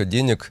столько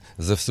денег,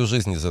 за всю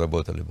жизнь не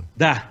заработали бы.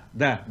 Да.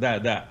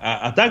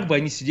 А так бы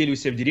они сидели у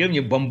себя в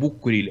деревне,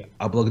 бамбук курили.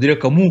 А благодаря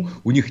кому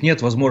у них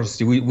нет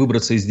возможности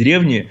выбраться из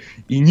деревни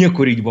и не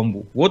курить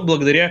бамбук? Вот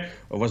благодаря,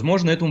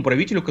 возможно, этому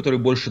правителю, который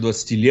больше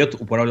 20 лет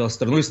управлял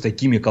страной с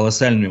такими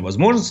колоссальными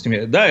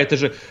возможностями. Да, это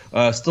же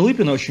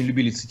Столыпина очень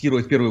любили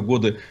цитировать в первые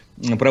годы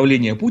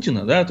правления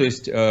Путина, да, то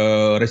есть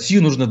России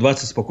нужно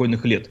 20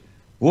 спокойных лет.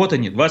 Вот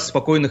они, 20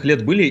 спокойных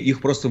лет были, их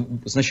просто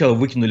сначала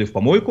выкинули в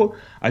помойку,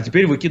 а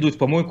теперь выкидывают в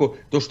помойку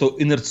то, что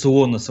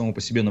инерционно само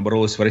по себе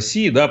набралось в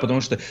России, да,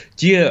 потому что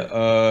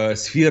те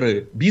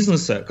сферы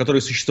бизнеса,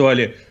 которые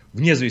существовали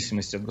вне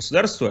зависимости от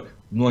государства,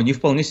 но они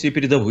вполне себе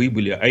передовые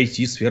были,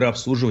 IT, сфера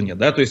обслуживания,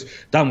 да, то есть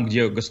там,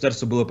 где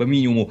государство было по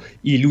минимуму,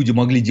 и люди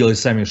могли делать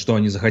сами, что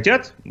они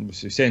захотят,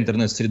 вся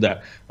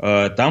интернет-среда,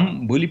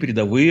 там были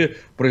передовые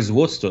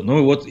производства, ну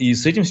и вот и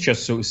с этим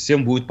сейчас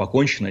всем будет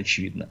покончено,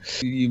 очевидно.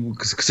 И,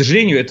 к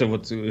сожалению, это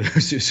вот,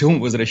 все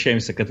мы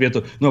возвращаемся к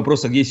ответу на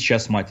вопрос, а где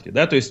сейчас матери,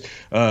 да, то есть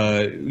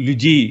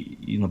людей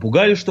и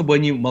напугали, чтобы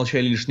они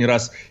молчали лишний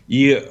раз,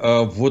 и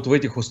вот в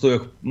этих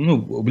условиях,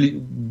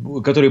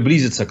 которые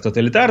близятся к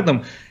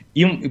тоталитарным,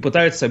 им и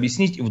пытаются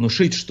объяснить и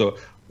внушить, что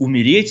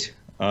умереть,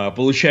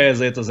 получая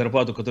за это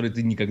зарплату, которую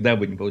ты никогда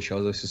бы не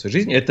получал за всю свою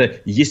жизнь, это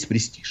и есть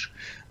престиж.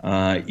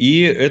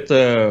 И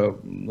это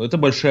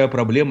большая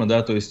проблема,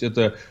 да, то есть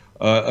это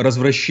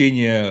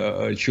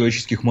развращение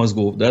человеческих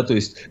мозгов, да, то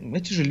есть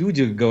эти же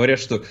люди говорят,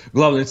 что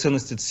главная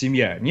ценность — это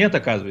семья. Нет,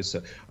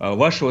 оказывается,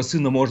 вашего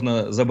сына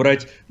можно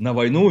забрать на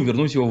войну,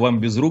 вернуть его вам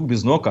без рук,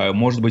 без ног, а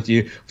может быть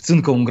и в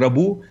цинковом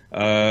гробу,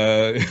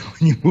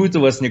 не будет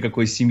у вас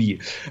никакой семьи.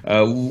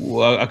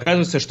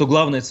 Оказывается, что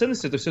главная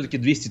ценность — это все-таки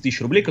 200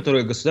 тысяч рублей,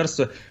 которые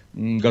государство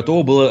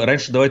готово было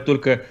раньше давать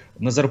только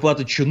на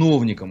зарплаты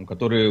чиновникам,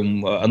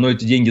 которым оно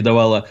эти деньги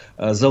давало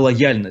за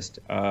лояльность.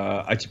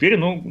 А теперь,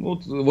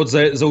 вот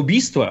за убийство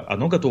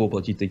оно готово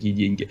платить такие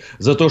деньги.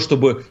 За то,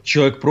 чтобы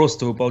человек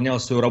просто выполнял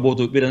свою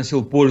работу,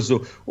 переносил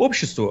пользу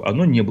обществу,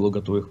 оно не было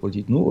готово их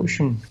платить. В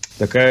общем,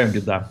 такая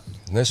беда.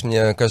 Знаешь,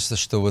 мне кажется,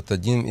 что вот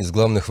один из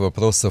главных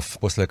вопросов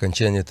после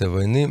окончания этой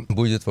войны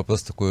будет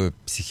вопрос такой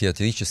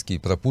психиатрический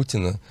про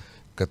Путина,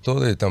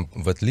 который там,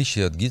 в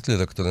отличие от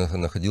Гитлера, который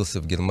находился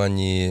в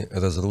Германии,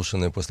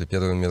 разрушенной после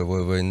Первой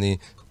мировой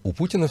войны, у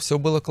Путина все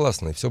было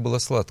классно и все было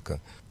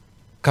сладко.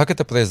 Как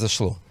это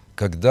произошло?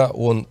 Когда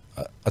он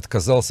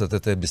отказался от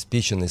этой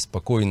обеспеченной,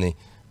 спокойной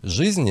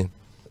жизни,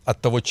 от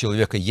того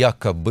человека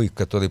якобы,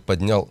 который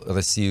поднял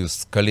Россию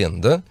с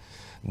колен, да,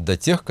 до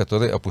тех,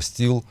 который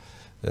опустил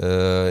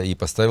и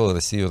поставил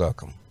Россию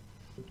раком.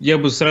 Я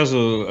бы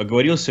сразу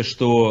оговорился,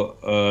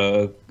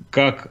 что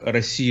как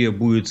Россия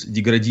будет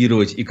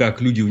деградировать и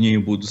как люди в ней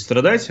будут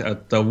страдать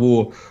от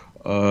того,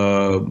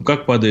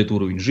 как падает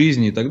уровень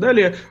жизни и так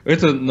далее,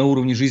 это на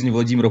уровне жизни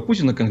Владимира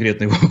Путина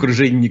конкретно его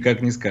окружение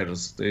никак не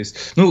скажется. То есть,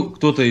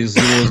 кто-то из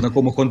его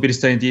знакомых, он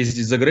перестанет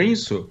ездить за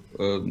границу,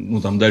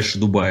 там дальше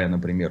Дубая,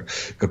 например,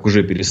 как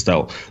уже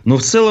перестал. Но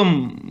в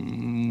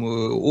целом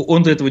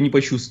он-то этого не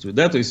почувствует,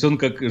 да, то есть он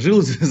как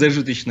жил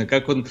зажиточно,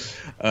 как он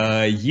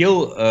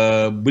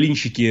ел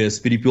блинчики с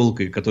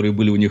перепелкой, которые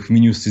были у них в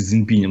меню с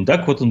Цзиньпинем,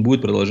 так вот он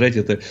будет продолжать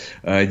это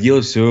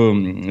делать все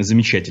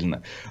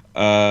замечательно.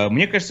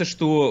 Мне кажется,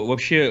 что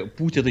вообще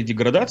путь этой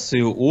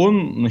деградации,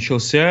 он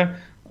начался,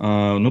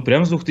 ну,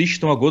 прямо с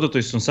 2000 года, то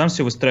есть он сам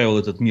себе выстраивал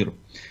этот мир.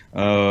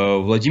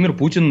 Владимир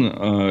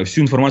Путин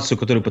всю информацию,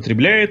 которую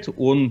потребляет,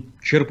 он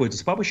черпает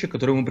из папочек,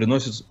 которые ему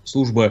приносит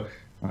служба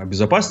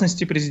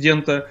безопасности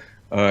президента.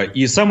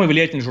 И самые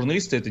влиятельные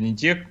журналисты — это не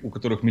те, у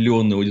которых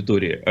миллионная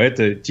аудитория, а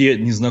это те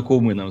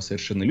незнакомые нам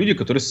совершенно люди,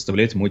 которые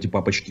составляют ему эти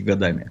папочки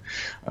годами.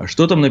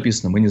 Что там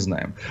написано, мы не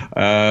знаем.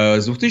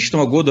 С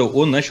 2000 года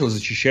он начал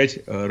зачищать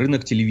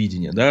рынок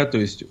телевидения. Да? То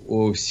есть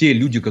все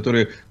люди,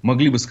 которые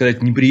могли бы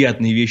сказать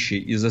неприятные вещи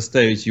и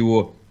заставить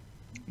его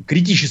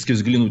критически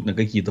взглянуть на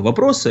какие-то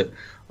вопросы,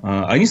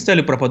 они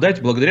стали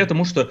пропадать благодаря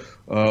тому, что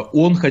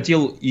он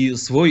хотел и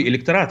свой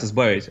электорат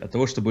избавить от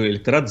того, чтобы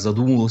электорат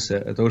задумывался,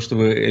 от того,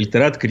 чтобы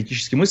электорат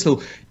критически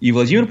мыслил. И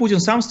Владимир Путин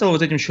сам стал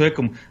вот этим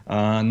человеком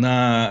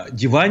на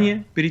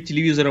диване перед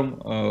телевизором.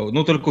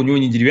 Но только у него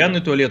не деревянный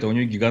туалет, а у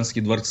него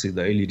гигантские дворцы,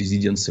 да, или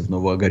резиденции в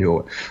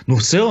Новоогарево. Но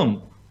в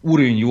целом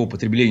уровень его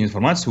потребления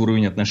информации,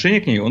 уровень отношения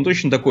к ней, он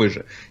точно такой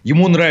же.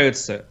 Ему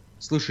нравится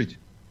слышать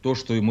то,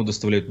 что ему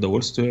доставляет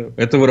удовольствие.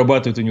 Это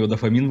вырабатывает у него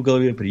дофамин в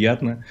голове,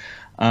 приятно.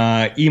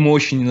 И ему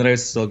очень не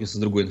нравится сталкиваться с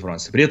другой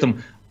информацией. При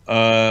этом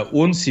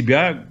он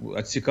себя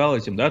отсекал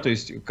этим, да, то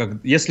есть,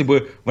 если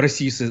бы в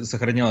России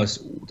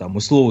сохранялось там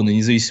условно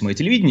независимое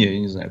телевидение, я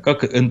не знаю,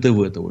 как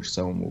НТВ того же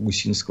самого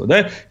Гусинского,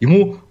 да,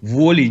 ему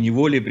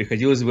волей-неволей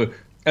приходилось бы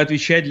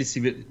отвечать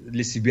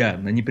для себя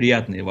на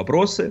неприятные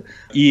вопросы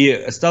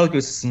и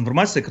сталкиваться с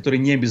информацией, которая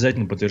не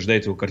обязательно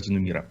подтверждает его картину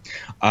мира.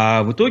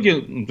 А в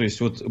итоге, ну, то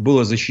есть вот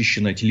было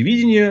защищено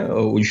телевидение,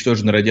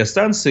 уничтожены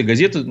радиостанции,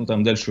 газеты, ну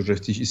там дальше уже с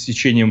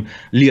течением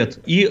лет.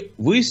 И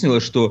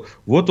выяснилось, что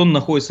вот он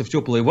находится в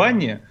теплой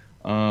ванне,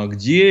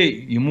 где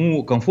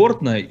ему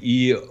комфортно,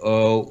 и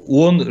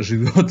он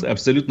живет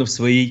абсолютно в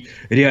своей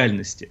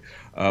реальности.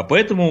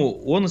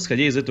 Поэтому он,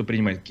 исходя из этого,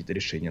 принимает какие-то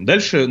решения.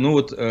 Дальше, ну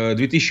вот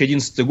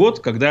 2011 год,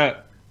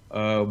 когда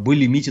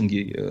были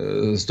митинги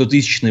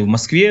 100-тысячные в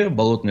Москве,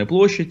 Болотная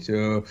площадь,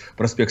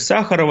 проспект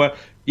Сахарова,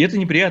 и это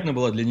неприятно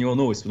была для него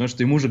новость, потому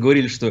что ему же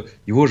говорили, что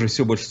его же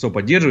все большинство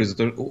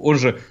поддерживает, он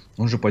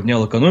же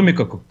поднял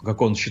экономику,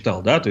 как он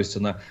считал, да, то есть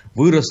она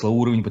выросла,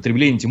 уровень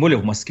потребления, тем более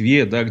в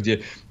Москве, да,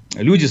 где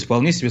люди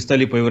вполне себе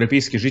стали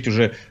по-европейски жить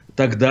уже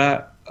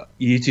тогда,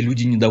 и эти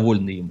люди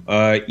недовольны им.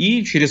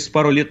 И через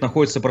пару лет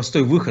находится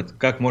простой выход,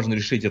 как можно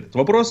решить этот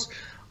вопрос.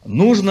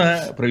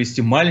 Нужно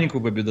провести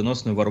маленькую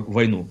победоносную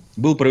войну.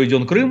 Был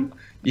проведен Крым,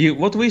 и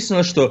вот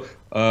выяснилось, что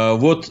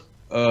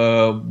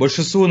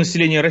большинство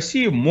населения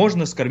России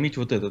можно скормить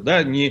вот это.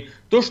 Да? Не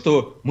то,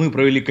 что мы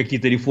провели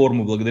какие-то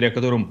реформы, благодаря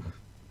которым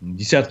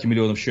десятки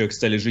миллионов человек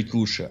стали жить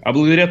лучше, а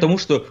благодаря тому,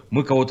 что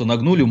мы кого-то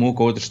нагнули, мы у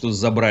кого-то что-то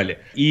забрали.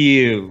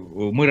 И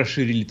мы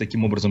расширили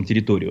таким образом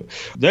территорию.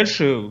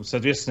 Дальше,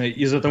 соответственно,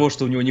 из-за того,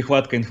 что у него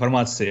нехватка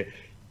информации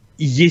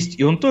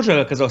и он тоже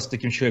оказался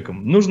таким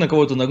человеком, нужно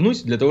кого-то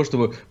нагнуть для того,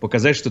 чтобы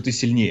показать, что ты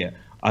сильнее.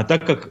 А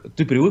так как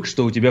ты привык,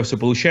 что у тебя все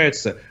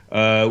получается,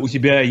 у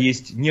тебя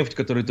есть нефть,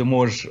 которую ты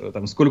можешь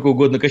там сколько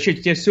угодно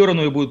качать, тебя все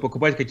равно и будут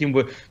покупать, каким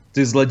бы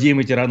ты злодеем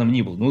и тираном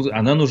ни был. Ну,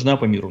 она нужна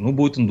по миру. Ну,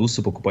 будут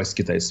индусы покупать с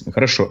китайцами.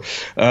 Хорошо.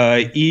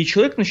 И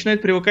человек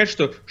начинает привыкать,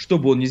 что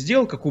бы он ни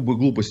сделал, какую бы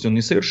глупость он ни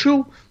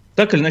совершил,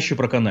 так или иначе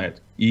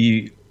проканает.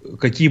 И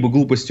какие бы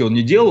глупости он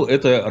ни делал,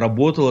 это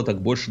работало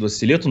так больше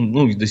 20 лет,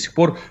 он и до сих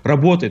пор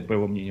работает, по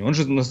его мнению. Он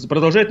же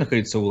продолжает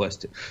находиться у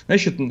власти.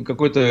 Значит,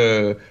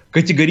 какой-то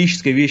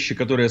категорической вещи,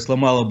 которая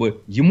сломала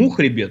бы ему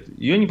хребет,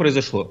 ее не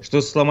произошло.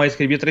 Что сломает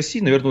хребет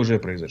России, наверное, уже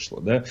произошло.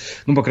 Да?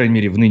 Ну, по крайней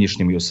мере, в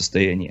нынешнем ее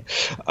состоянии.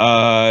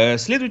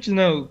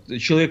 Следовательно,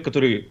 человек,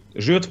 который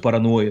живет в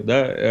паранойе,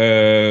 да,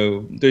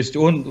 то есть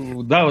он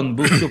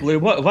был в теплой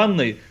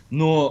ванной,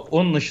 но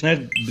он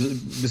начинает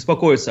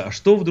беспокоиться, а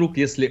что вдруг,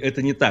 если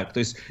это не так? То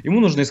есть ему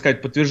нужно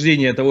искать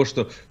подтверждение того,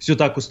 что все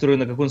так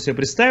устроено, как он себе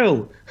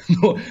представил,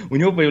 но у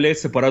него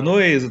появляется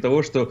паранойя из-за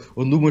того, что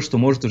он думает, что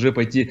может уже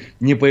пойти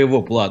не по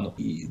его плану.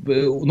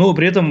 Но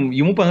при этом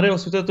ему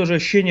понравилось вот это тоже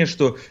ощущение,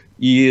 что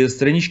и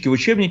странички в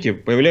учебнике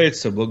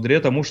появляются благодаря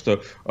тому,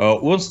 что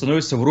он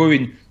становится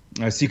вровень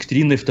с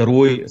Екатериной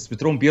II, с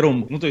Петром I,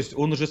 ну то есть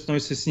он уже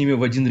становится с ними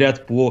в один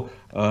ряд по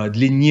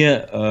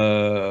длине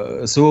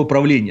своего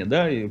правления,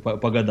 да,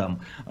 по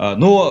годам.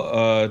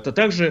 Но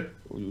также,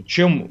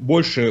 чем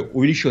больше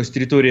увеличилась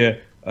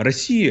территория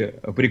России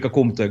при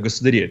каком-то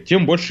государе,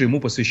 тем больше ему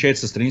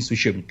посвящается страниц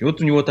учебника. И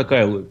вот у него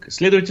такая логика.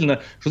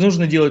 Следовательно, что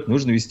нужно делать?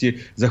 Нужно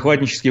вести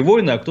захватнические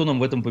войны, а кто нам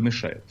в этом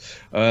помешает?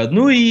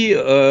 Ну и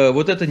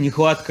вот эта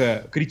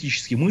нехватка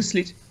критически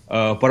мыслить,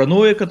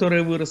 паранойя,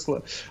 которая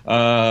выросла,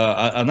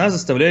 она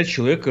заставляет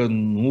человека,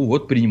 ну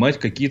вот, принимать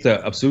какие-то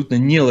абсолютно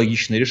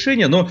нелогичные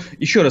решения. Но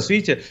еще раз,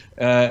 видите,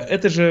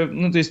 это же,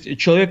 ну то есть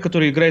человек,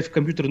 который играет в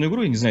компьютерную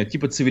игру, я не знаю,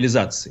 типа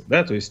цивилизации,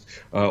 да, то есть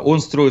он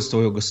строит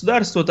свое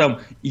государство там,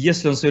 и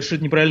если он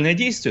совершит неправильное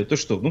действие, то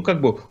что? Ну как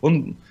бы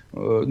он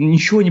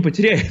ничего не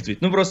потеряет,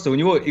 ведь, ну просто у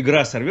него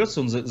игра сорвется,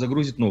 он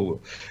загрузит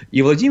новую.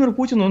 И Владимир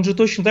Путин, он же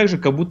точно так же,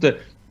 как будто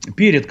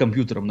перед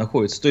компьютером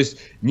находится. То есть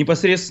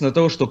непосредственно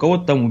того, что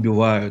кого-то там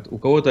убивают, у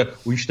кого-то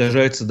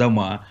уничтожаются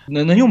дома.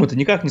 На нем это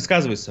никак не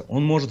сказывается.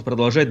 Он может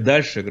продолжать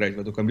дальше играть в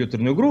эту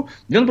компьютерную игру,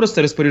 где он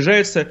просто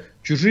распоряжается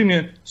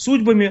чужими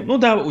судьбами. Ну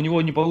да, у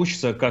него не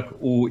получится, как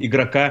у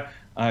игрока,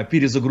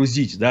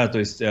 перезагрузить, да, то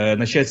есть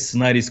начать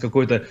сценарий с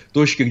какой-то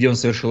точки, где он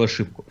совершил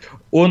ошибку.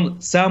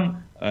 Он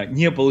сам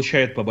не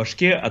получает по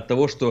башке от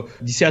того, что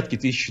десятки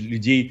тысяч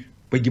людей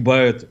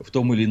погибают в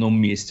том или ином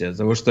месте, от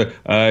того, что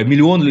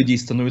миллион людей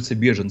становятся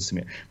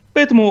беженцами.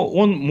 Поэтому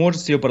он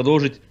может себе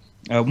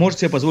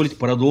позволить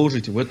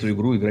продолжить в эту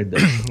игру играть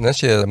дальше.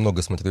 Знаешь, я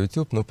много смотрю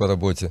YouTube, по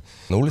работе.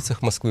 На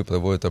улицах Москвы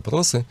проводят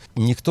опросы.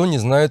 Никто не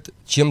знает,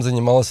 чем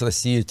занималась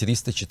Россия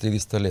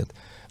 300-400 лет.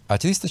 А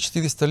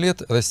 300-400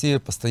 лет Россия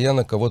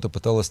постоянно кого-то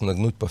пыталась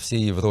нагнуть по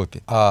всей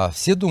Европе. А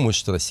все думают,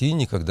 что Россия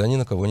никогда ни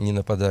на кого не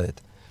нападает.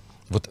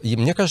 Вот и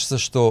мне кажется,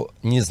 что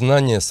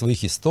незнание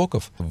своих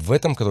истоков, в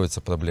этом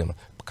кроется проблема.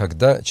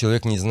 Когда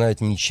человек не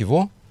знает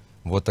ничего,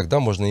 вот тогда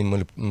можно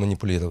им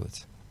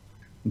манипулировать.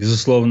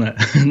 Безусловно.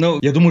 Но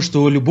я думаю,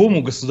 что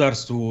любому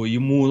государству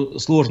ему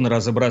сложно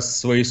разобраться в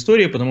своей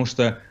истории, потому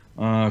что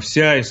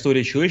вся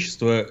история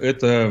человечества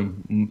это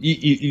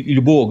и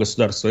любого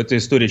государства, это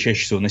история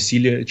чаще всего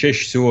насилия,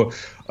 чаще всего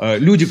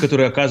люди,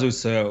 которые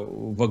оказываются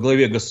во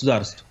главе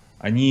государств,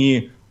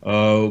 они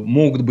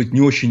могут быть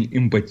не очень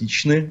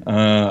эмпатичны,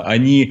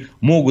 они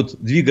могут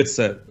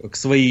двигаться к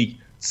своей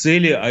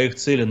цели, а их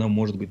цель, она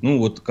может быть, ну,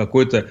 вот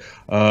какой-то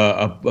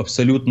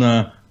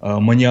абсолютно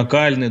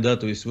маниакальный, да,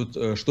 то есть вот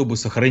чтобы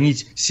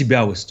сохранить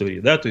себя в истории,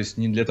 да, то есть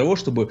не для того,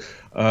 чтобы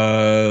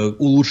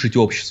улучшить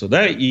общество,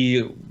 да,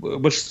 и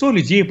большинство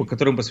людей, по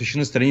которым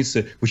посвящены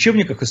страницы в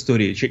учебниках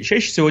истории,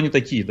 чаще всего они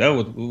такие, да,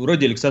 вот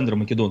вроде Александра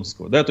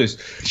Македонского, да, то есть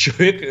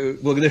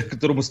человек, благодаря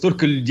которому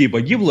столько людей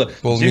погибло,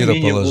 полмира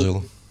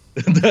положил.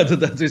 Да,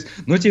 то есть,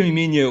 но тем не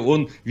менее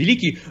он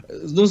великий,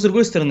 но с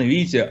другой стороны,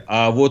 видите,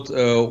 а вот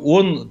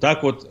он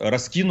так вот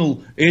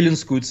раскинул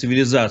эллинскую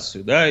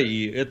цивилизацию, да,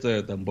 и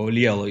это там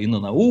повлияло и на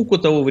науку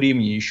того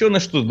времени, еще на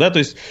что-то, да, то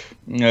есть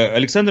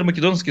Александр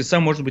Македонский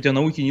сам, может быть, о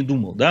науке не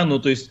думал, да, но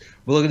то есть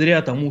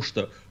благодаря тому,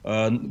 что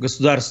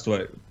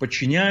государство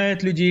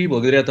подчиняет людей,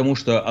 благодаря тому,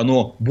 что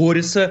оно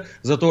борется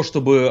за то,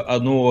 чтобы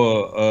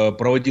оно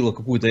проводило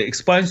какую-то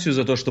экспансию,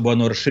 за то, чтобы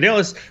оно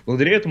расширялось,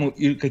 благодаря этому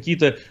и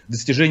какие-то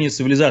достижения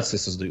цивилизации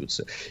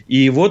создаются.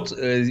 И вот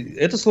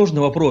это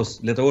сложный вопрос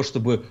для того,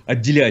 чтобы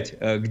отделять,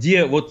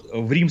 где вот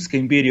в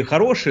Римской империи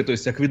хорошие, то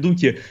есть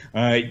акведуки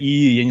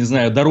и, я не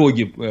знаю,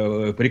 дороги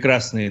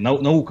прекрасные,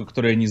 наука,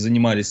 которой они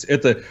занимались,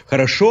 это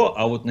хорошо,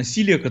 а вот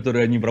насилие,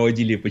 которое они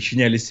проводили,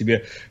 подчиняли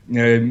себе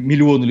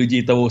миллионы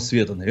людей того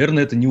света,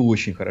 наверное, это не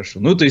очень хорошо.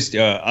 Ну, то есть,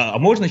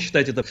 можно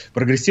считать это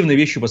прогрессивной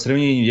вещью по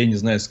сравнению, я не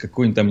знаю, с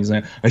какой-нибудь там, не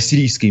знаю,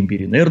 Ассирийской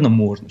империей? Наверное,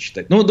 можно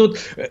считать. Ну, вот,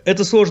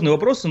 это сложные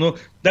вопросы, но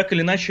так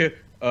или иначе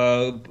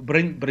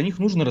про них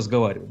нужно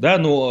разговаривать, да,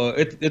 но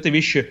это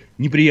вещи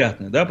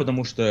неприятные, да,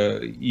 потому что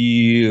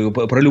и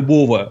про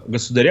любого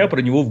государя,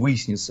 про него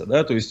выяснится,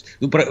 да, то есть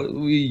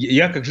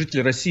я как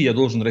житель России, я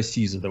должен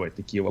России задавать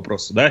такие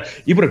вопросы, да,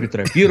 и про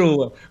Петра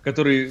Первого,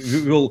 который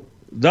вел,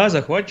 да,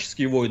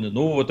 захватческие войны,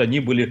 но вот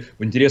они были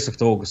в интересах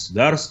того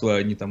государства,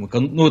 они там,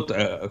 ну, вот,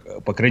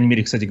 по крайней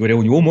мере, кстати говоря,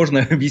 у него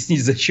можно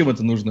объяснить, зачем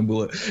это нужно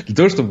было. Для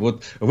того, чтобы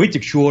вот выйти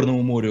к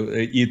Черному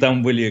морю, и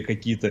там были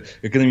какие-то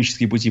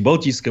экономические пути,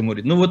 Балтийское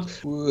море. Ну вот,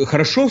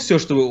 хорошо все,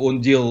 что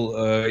он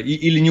делал,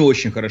 или не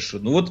очень хорошо.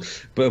 Ну вот,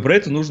 про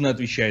это нужно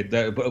отвечать,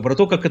 да, про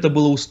то, как это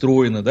было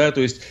устроено, да,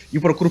 то есть и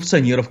про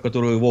коррупционеров,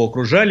 которые его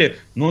окружали,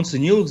 но он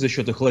ценил их за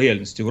счет их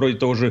лояльности. Вроде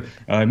того же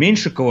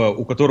Меньшикова,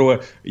 у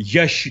которого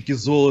ящики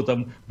золота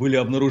были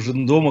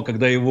обнаружены дома,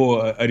 когда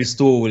его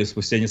арестовывали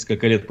спустя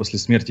несколько лет после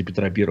смерти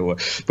Петра Первого.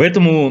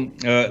 Поэтому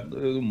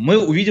мы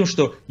увидим,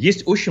 что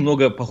есть очень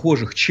много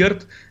похожих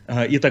черт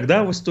и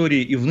тогда в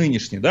истории, и в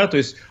нынешней. Да? То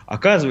есть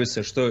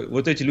оказывается, что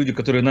вот эти люди,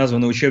 которые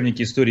названы в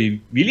учебнике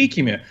истории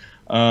великими,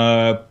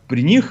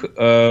 при них,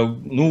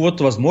 ну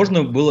вот,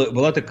 возможно,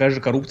 была такая же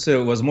коррупция,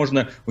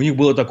 возможно, у них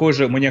было такое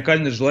же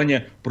маниакальное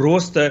желание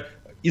просто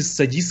из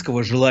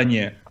садистского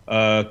желания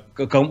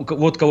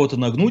вот кого-то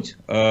нагнуть,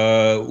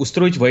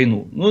 устроить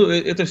войну. Ну,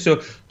 это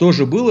все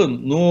тоже было,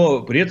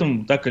 но при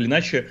этом, так или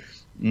иначе,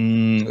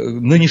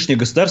 нынешние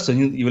государства,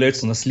 они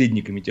являются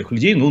наследниками тех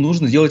людей. Ну,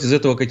 нужно делать из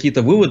этого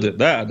какие-то выводы,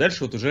 да, а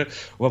дальше вот уже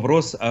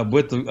вопрос об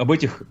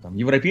этих там,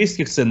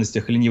 европейских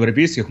ценностях или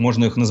неевропейских,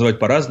 можно их называть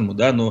по-разному,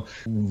 да, но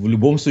в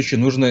любом случае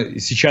нужно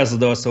сейчас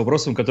задаваться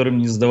вопросом, которым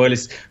не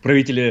задавались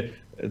правители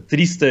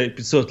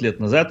 300-500 лет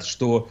назад,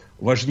 что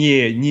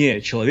важнее не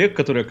человек,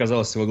 который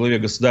оказался во главе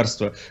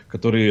государства,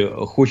 который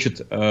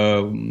хочет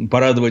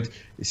порадовать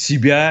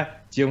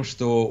себя тем,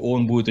 что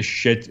он будет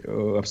ощущать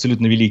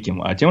абсолютно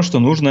великим, а тем, что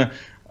нужно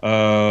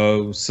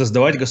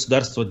создавать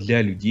государство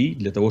для людей,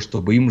 для того,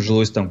 чтобы им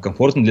жилось там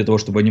комфортно, для того,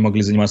 чтобы они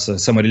могли заниматься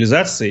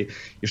самореализацией,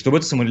 и чтобы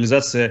эта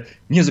самореализация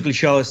не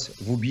заключалась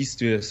в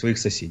убийстве своих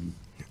соседей.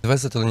 Давай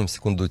затронем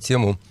секунду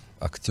тему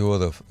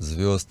актеров,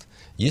 звезд.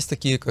 Есть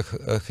такие, как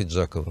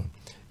Ахиджакова,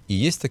 и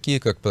есть такие,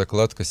 как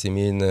прокладка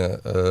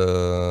семейная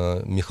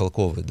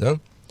Михалковой, да?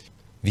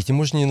 Ведь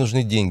ему же не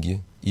нужны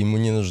деньги, ему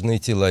не нужны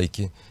эти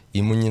лайки,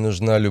 ему не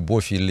нужна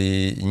любовь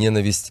или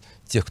ненависть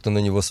тех, кто на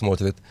него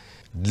смотрит.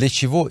 Для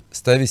чего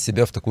ставить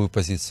себя в такую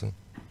позицию?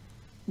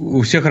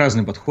 У всех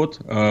разный подход.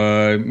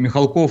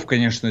 Михалков,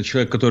 конечно,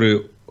 человек,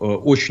 который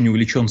очень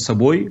увлечен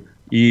собой.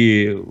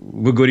 И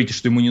вы говорите,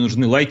 что ему не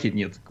нужны лайки.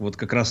 Нет, вот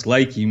как раз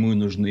лайки ему и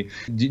нужны.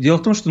 Дело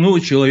в том, что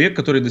человек,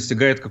 который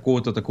достигает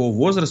какого-то такого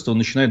возраста, он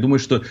начинает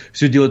думать, что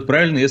все делает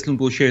правильно, если он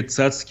получает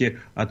цацки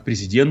от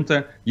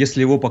президента,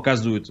 если его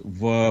показывают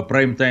в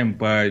прайм-тайм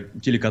по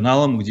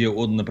телеканалам, где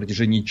он на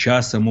протяжении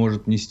часа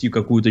может нести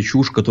какую-то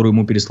чушь, которую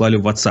ему переслали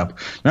в WhatsApp.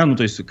 Да,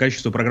 то есть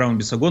качество программы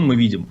 «Бесогон» мы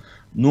видим.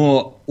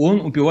 Но он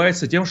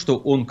упивается тем, что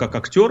он как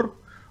актер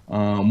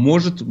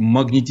может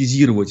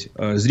магнетизировать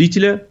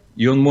зрителя,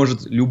 и он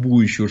может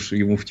любую чушь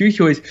ему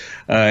втюхивать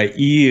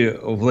и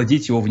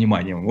владеть его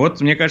вниманием.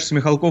 Вот, мне кажется,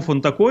 Михалков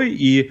он такой,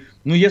 и,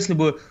 если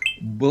бы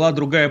была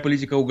другая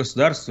политика у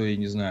государства, я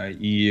не знаю,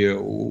 и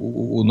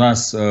у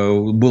нас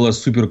было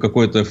супер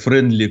какое-то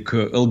френдли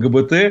к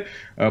ЛГБТ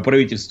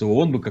правительство,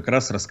 он бы как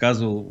раз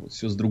рассказывал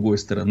все с другой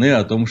стороны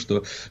о том,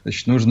 что,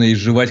 значит, нужно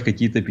изживать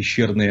какие-то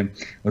пещерные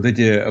вот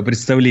эти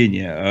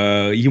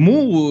представления.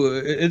 Ему,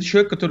 это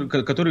человек,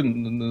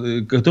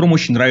 которому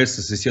очень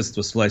нравится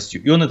соседство с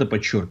властью, и он это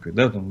подчеркивает,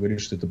 да, он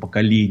говорит, что это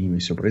поколениями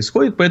все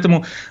происходит,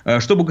 поэтому,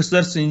 что бы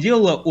государство ни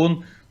делало,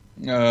 он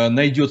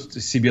найдет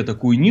себе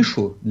такую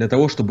нишу для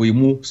того, чтобы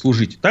ему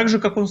служить. Так же,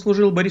 как он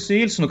служил Борису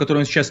Ельцину,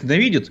 которого он сейчас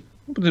ненавидит,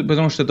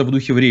 потому что это в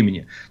духе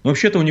времени. Но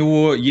вообще-то у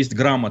него есть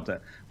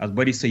грамота от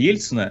Бориса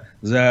Ельцина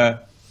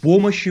за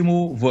помощь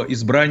ему в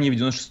избрании в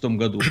 1996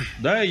 году.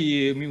 Да,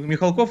 и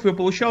Михалков ее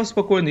получал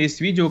спокойно,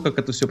 есть видео, как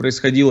это все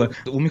происходило.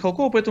 У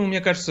Михалкова, поэтому, мне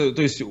кажется,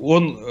 то есть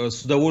он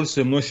с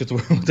удовольствием носит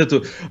вот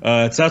эту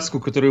цацку,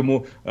 которую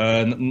ему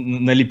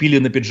налепили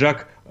на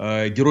пиджак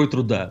герой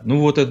труда.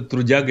 Вот этот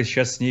трудяга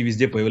сейчас с ней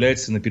везде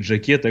появляется на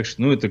пиджаке, так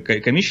что, это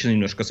комично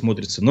немножко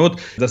смотрится. Но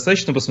вот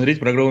достаточно посмотреть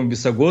программу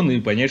 «Бесогон»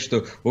 и понять,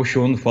 что, в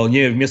общем, он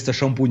вполне вместо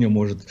шампуня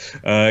может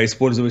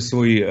использовать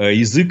свой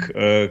язык,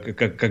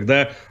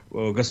 когда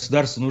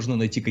государству нужно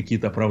найти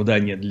какие-то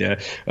оправдания для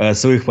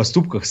своих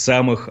поступков,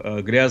 самых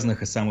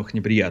грязных и самых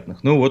неприятных.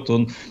 Вот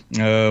он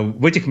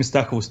в этих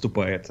местах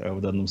выступает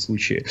в данном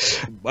случае.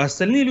 А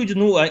остальные люди,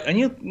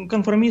 они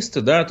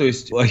конформисты, да, то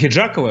есть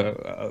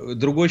Ахиджакова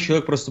другой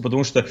человек просто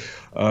потому, что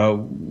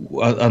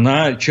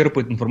она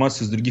черпает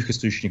информацию из других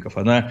источников,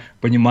 она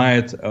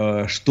понимает,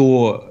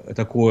 что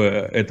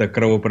такое эта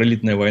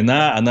кровопролитная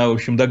война, она, в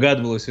общем,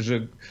 догадывалась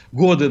уже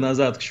годы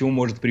назад, к чему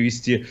может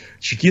привести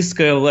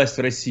чекистская власть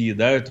в России,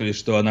 да, то есть,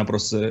 что она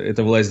просто,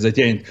 эта власть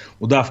затянет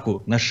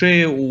удавку на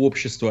шее у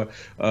общества.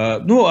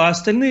 А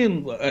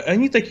остальные,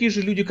 они такие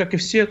же люди, как и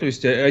все, то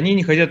есть, они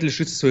не хотят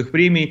лишиться своих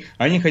премий,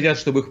 они хотят,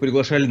 чтобы их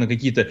приглашали на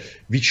какие-то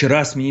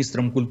вечера с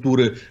министром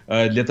культуры,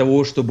 для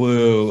того,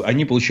 чтобы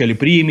они получали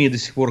премии до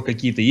сих пор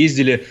какие-то,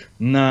 ездили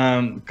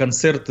на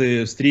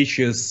концерты,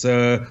 встречи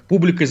с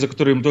публикой, за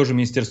которые им тоже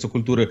Министерство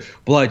культуры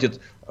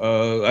платит.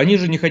 Они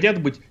же не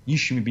хотят быть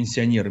нищими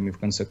пенсионерами, в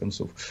конце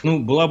концов.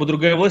 Была бы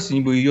другая власть,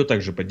 они бы ее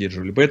также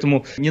поддерживали.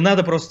 Поэтому не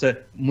надо просто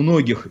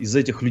многих из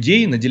этих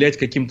людей наделять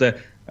каким-то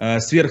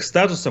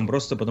сверхстатусом,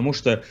 просто потому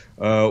что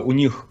у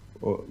них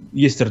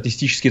есть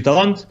артистический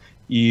талант,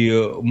 и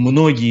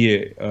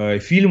многие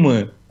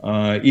фильмы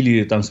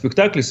или там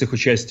спектакли с их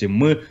участием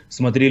мы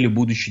смотрели,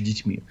 будучи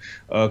детьми.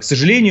 К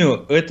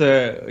сожалению,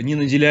 это не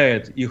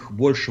наделяет их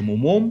большим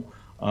умом,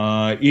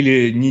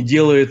 или не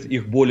делает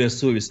их более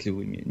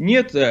совестливыми.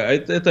 Нет,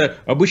 это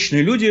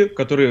обычные люди,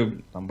 которые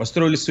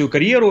построили свою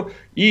карьеру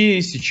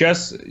и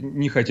сейчас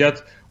не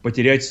хотят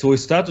потерять свой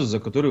статус, за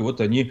который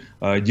они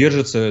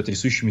держатся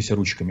трясущимися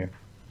ручками.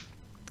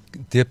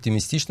 Ты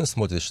оптимистично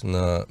смотришь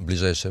на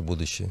ближайшее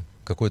будущее?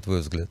 Какой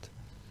твой взгляд?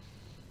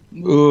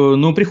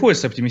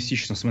 Приходится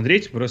оптимистично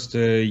смотреть,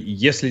 просто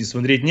если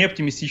смотреть не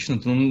оптимистично,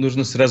 то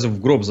нужно сразу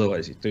в гроб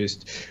залазить. То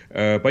есть,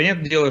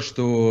 понятное дело,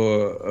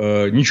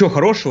 что ничего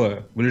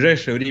хорошего в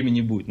ближайшее время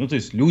не будет. То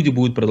есть, люди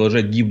будут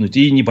продолжать гибнуть,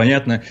 и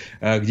непонятно,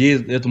 где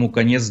этому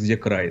конец, где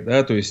край.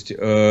 Да? То есть,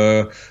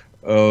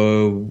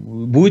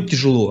 будет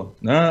тяжело,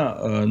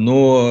 да?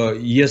 Но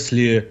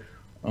если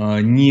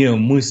не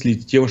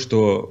мыслить тем,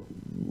 что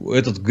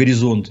этот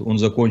горизонт, он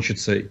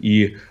закончится,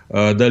 и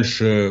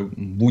дальше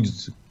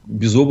будет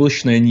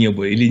безоблачное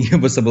небо или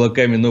небо с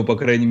облаками, но, по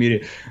крайней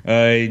мере,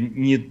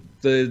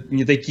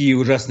 не такие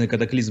ужасные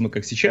катаклизмы,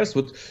 как сейчас,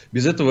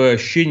 без этого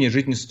ощущения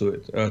жить не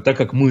стоит. Так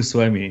как мы с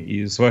вами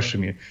и с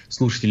вашими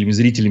слушателями,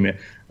 зрителями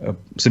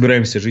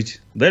собираемся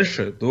жить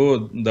дальше,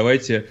 то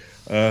давайте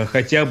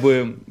хотя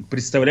бы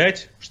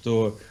представлять,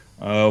 что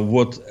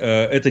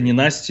это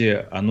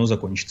ненастье, оно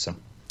закончится.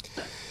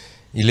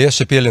 Илья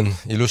Шепелин.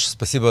 Илюш,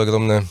 спасибо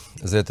огромное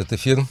за этот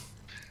эфир.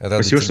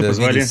 Рад тебя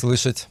видеть,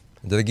 слышать.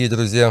 Дорогие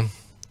друзья,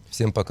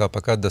 всем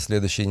пока-пока. До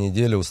следующей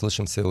недели.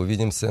 Услышимся,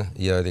 увидимся.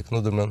 Я Илья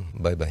Шепелин.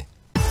 Бай-бай.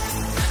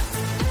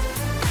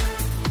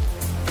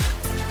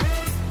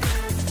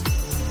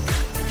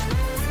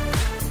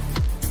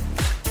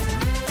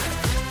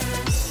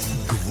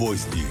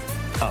 «Гвозди».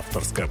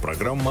 Авторская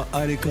программа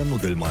Алика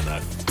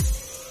Нудельмана.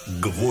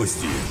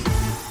 «Гвозди».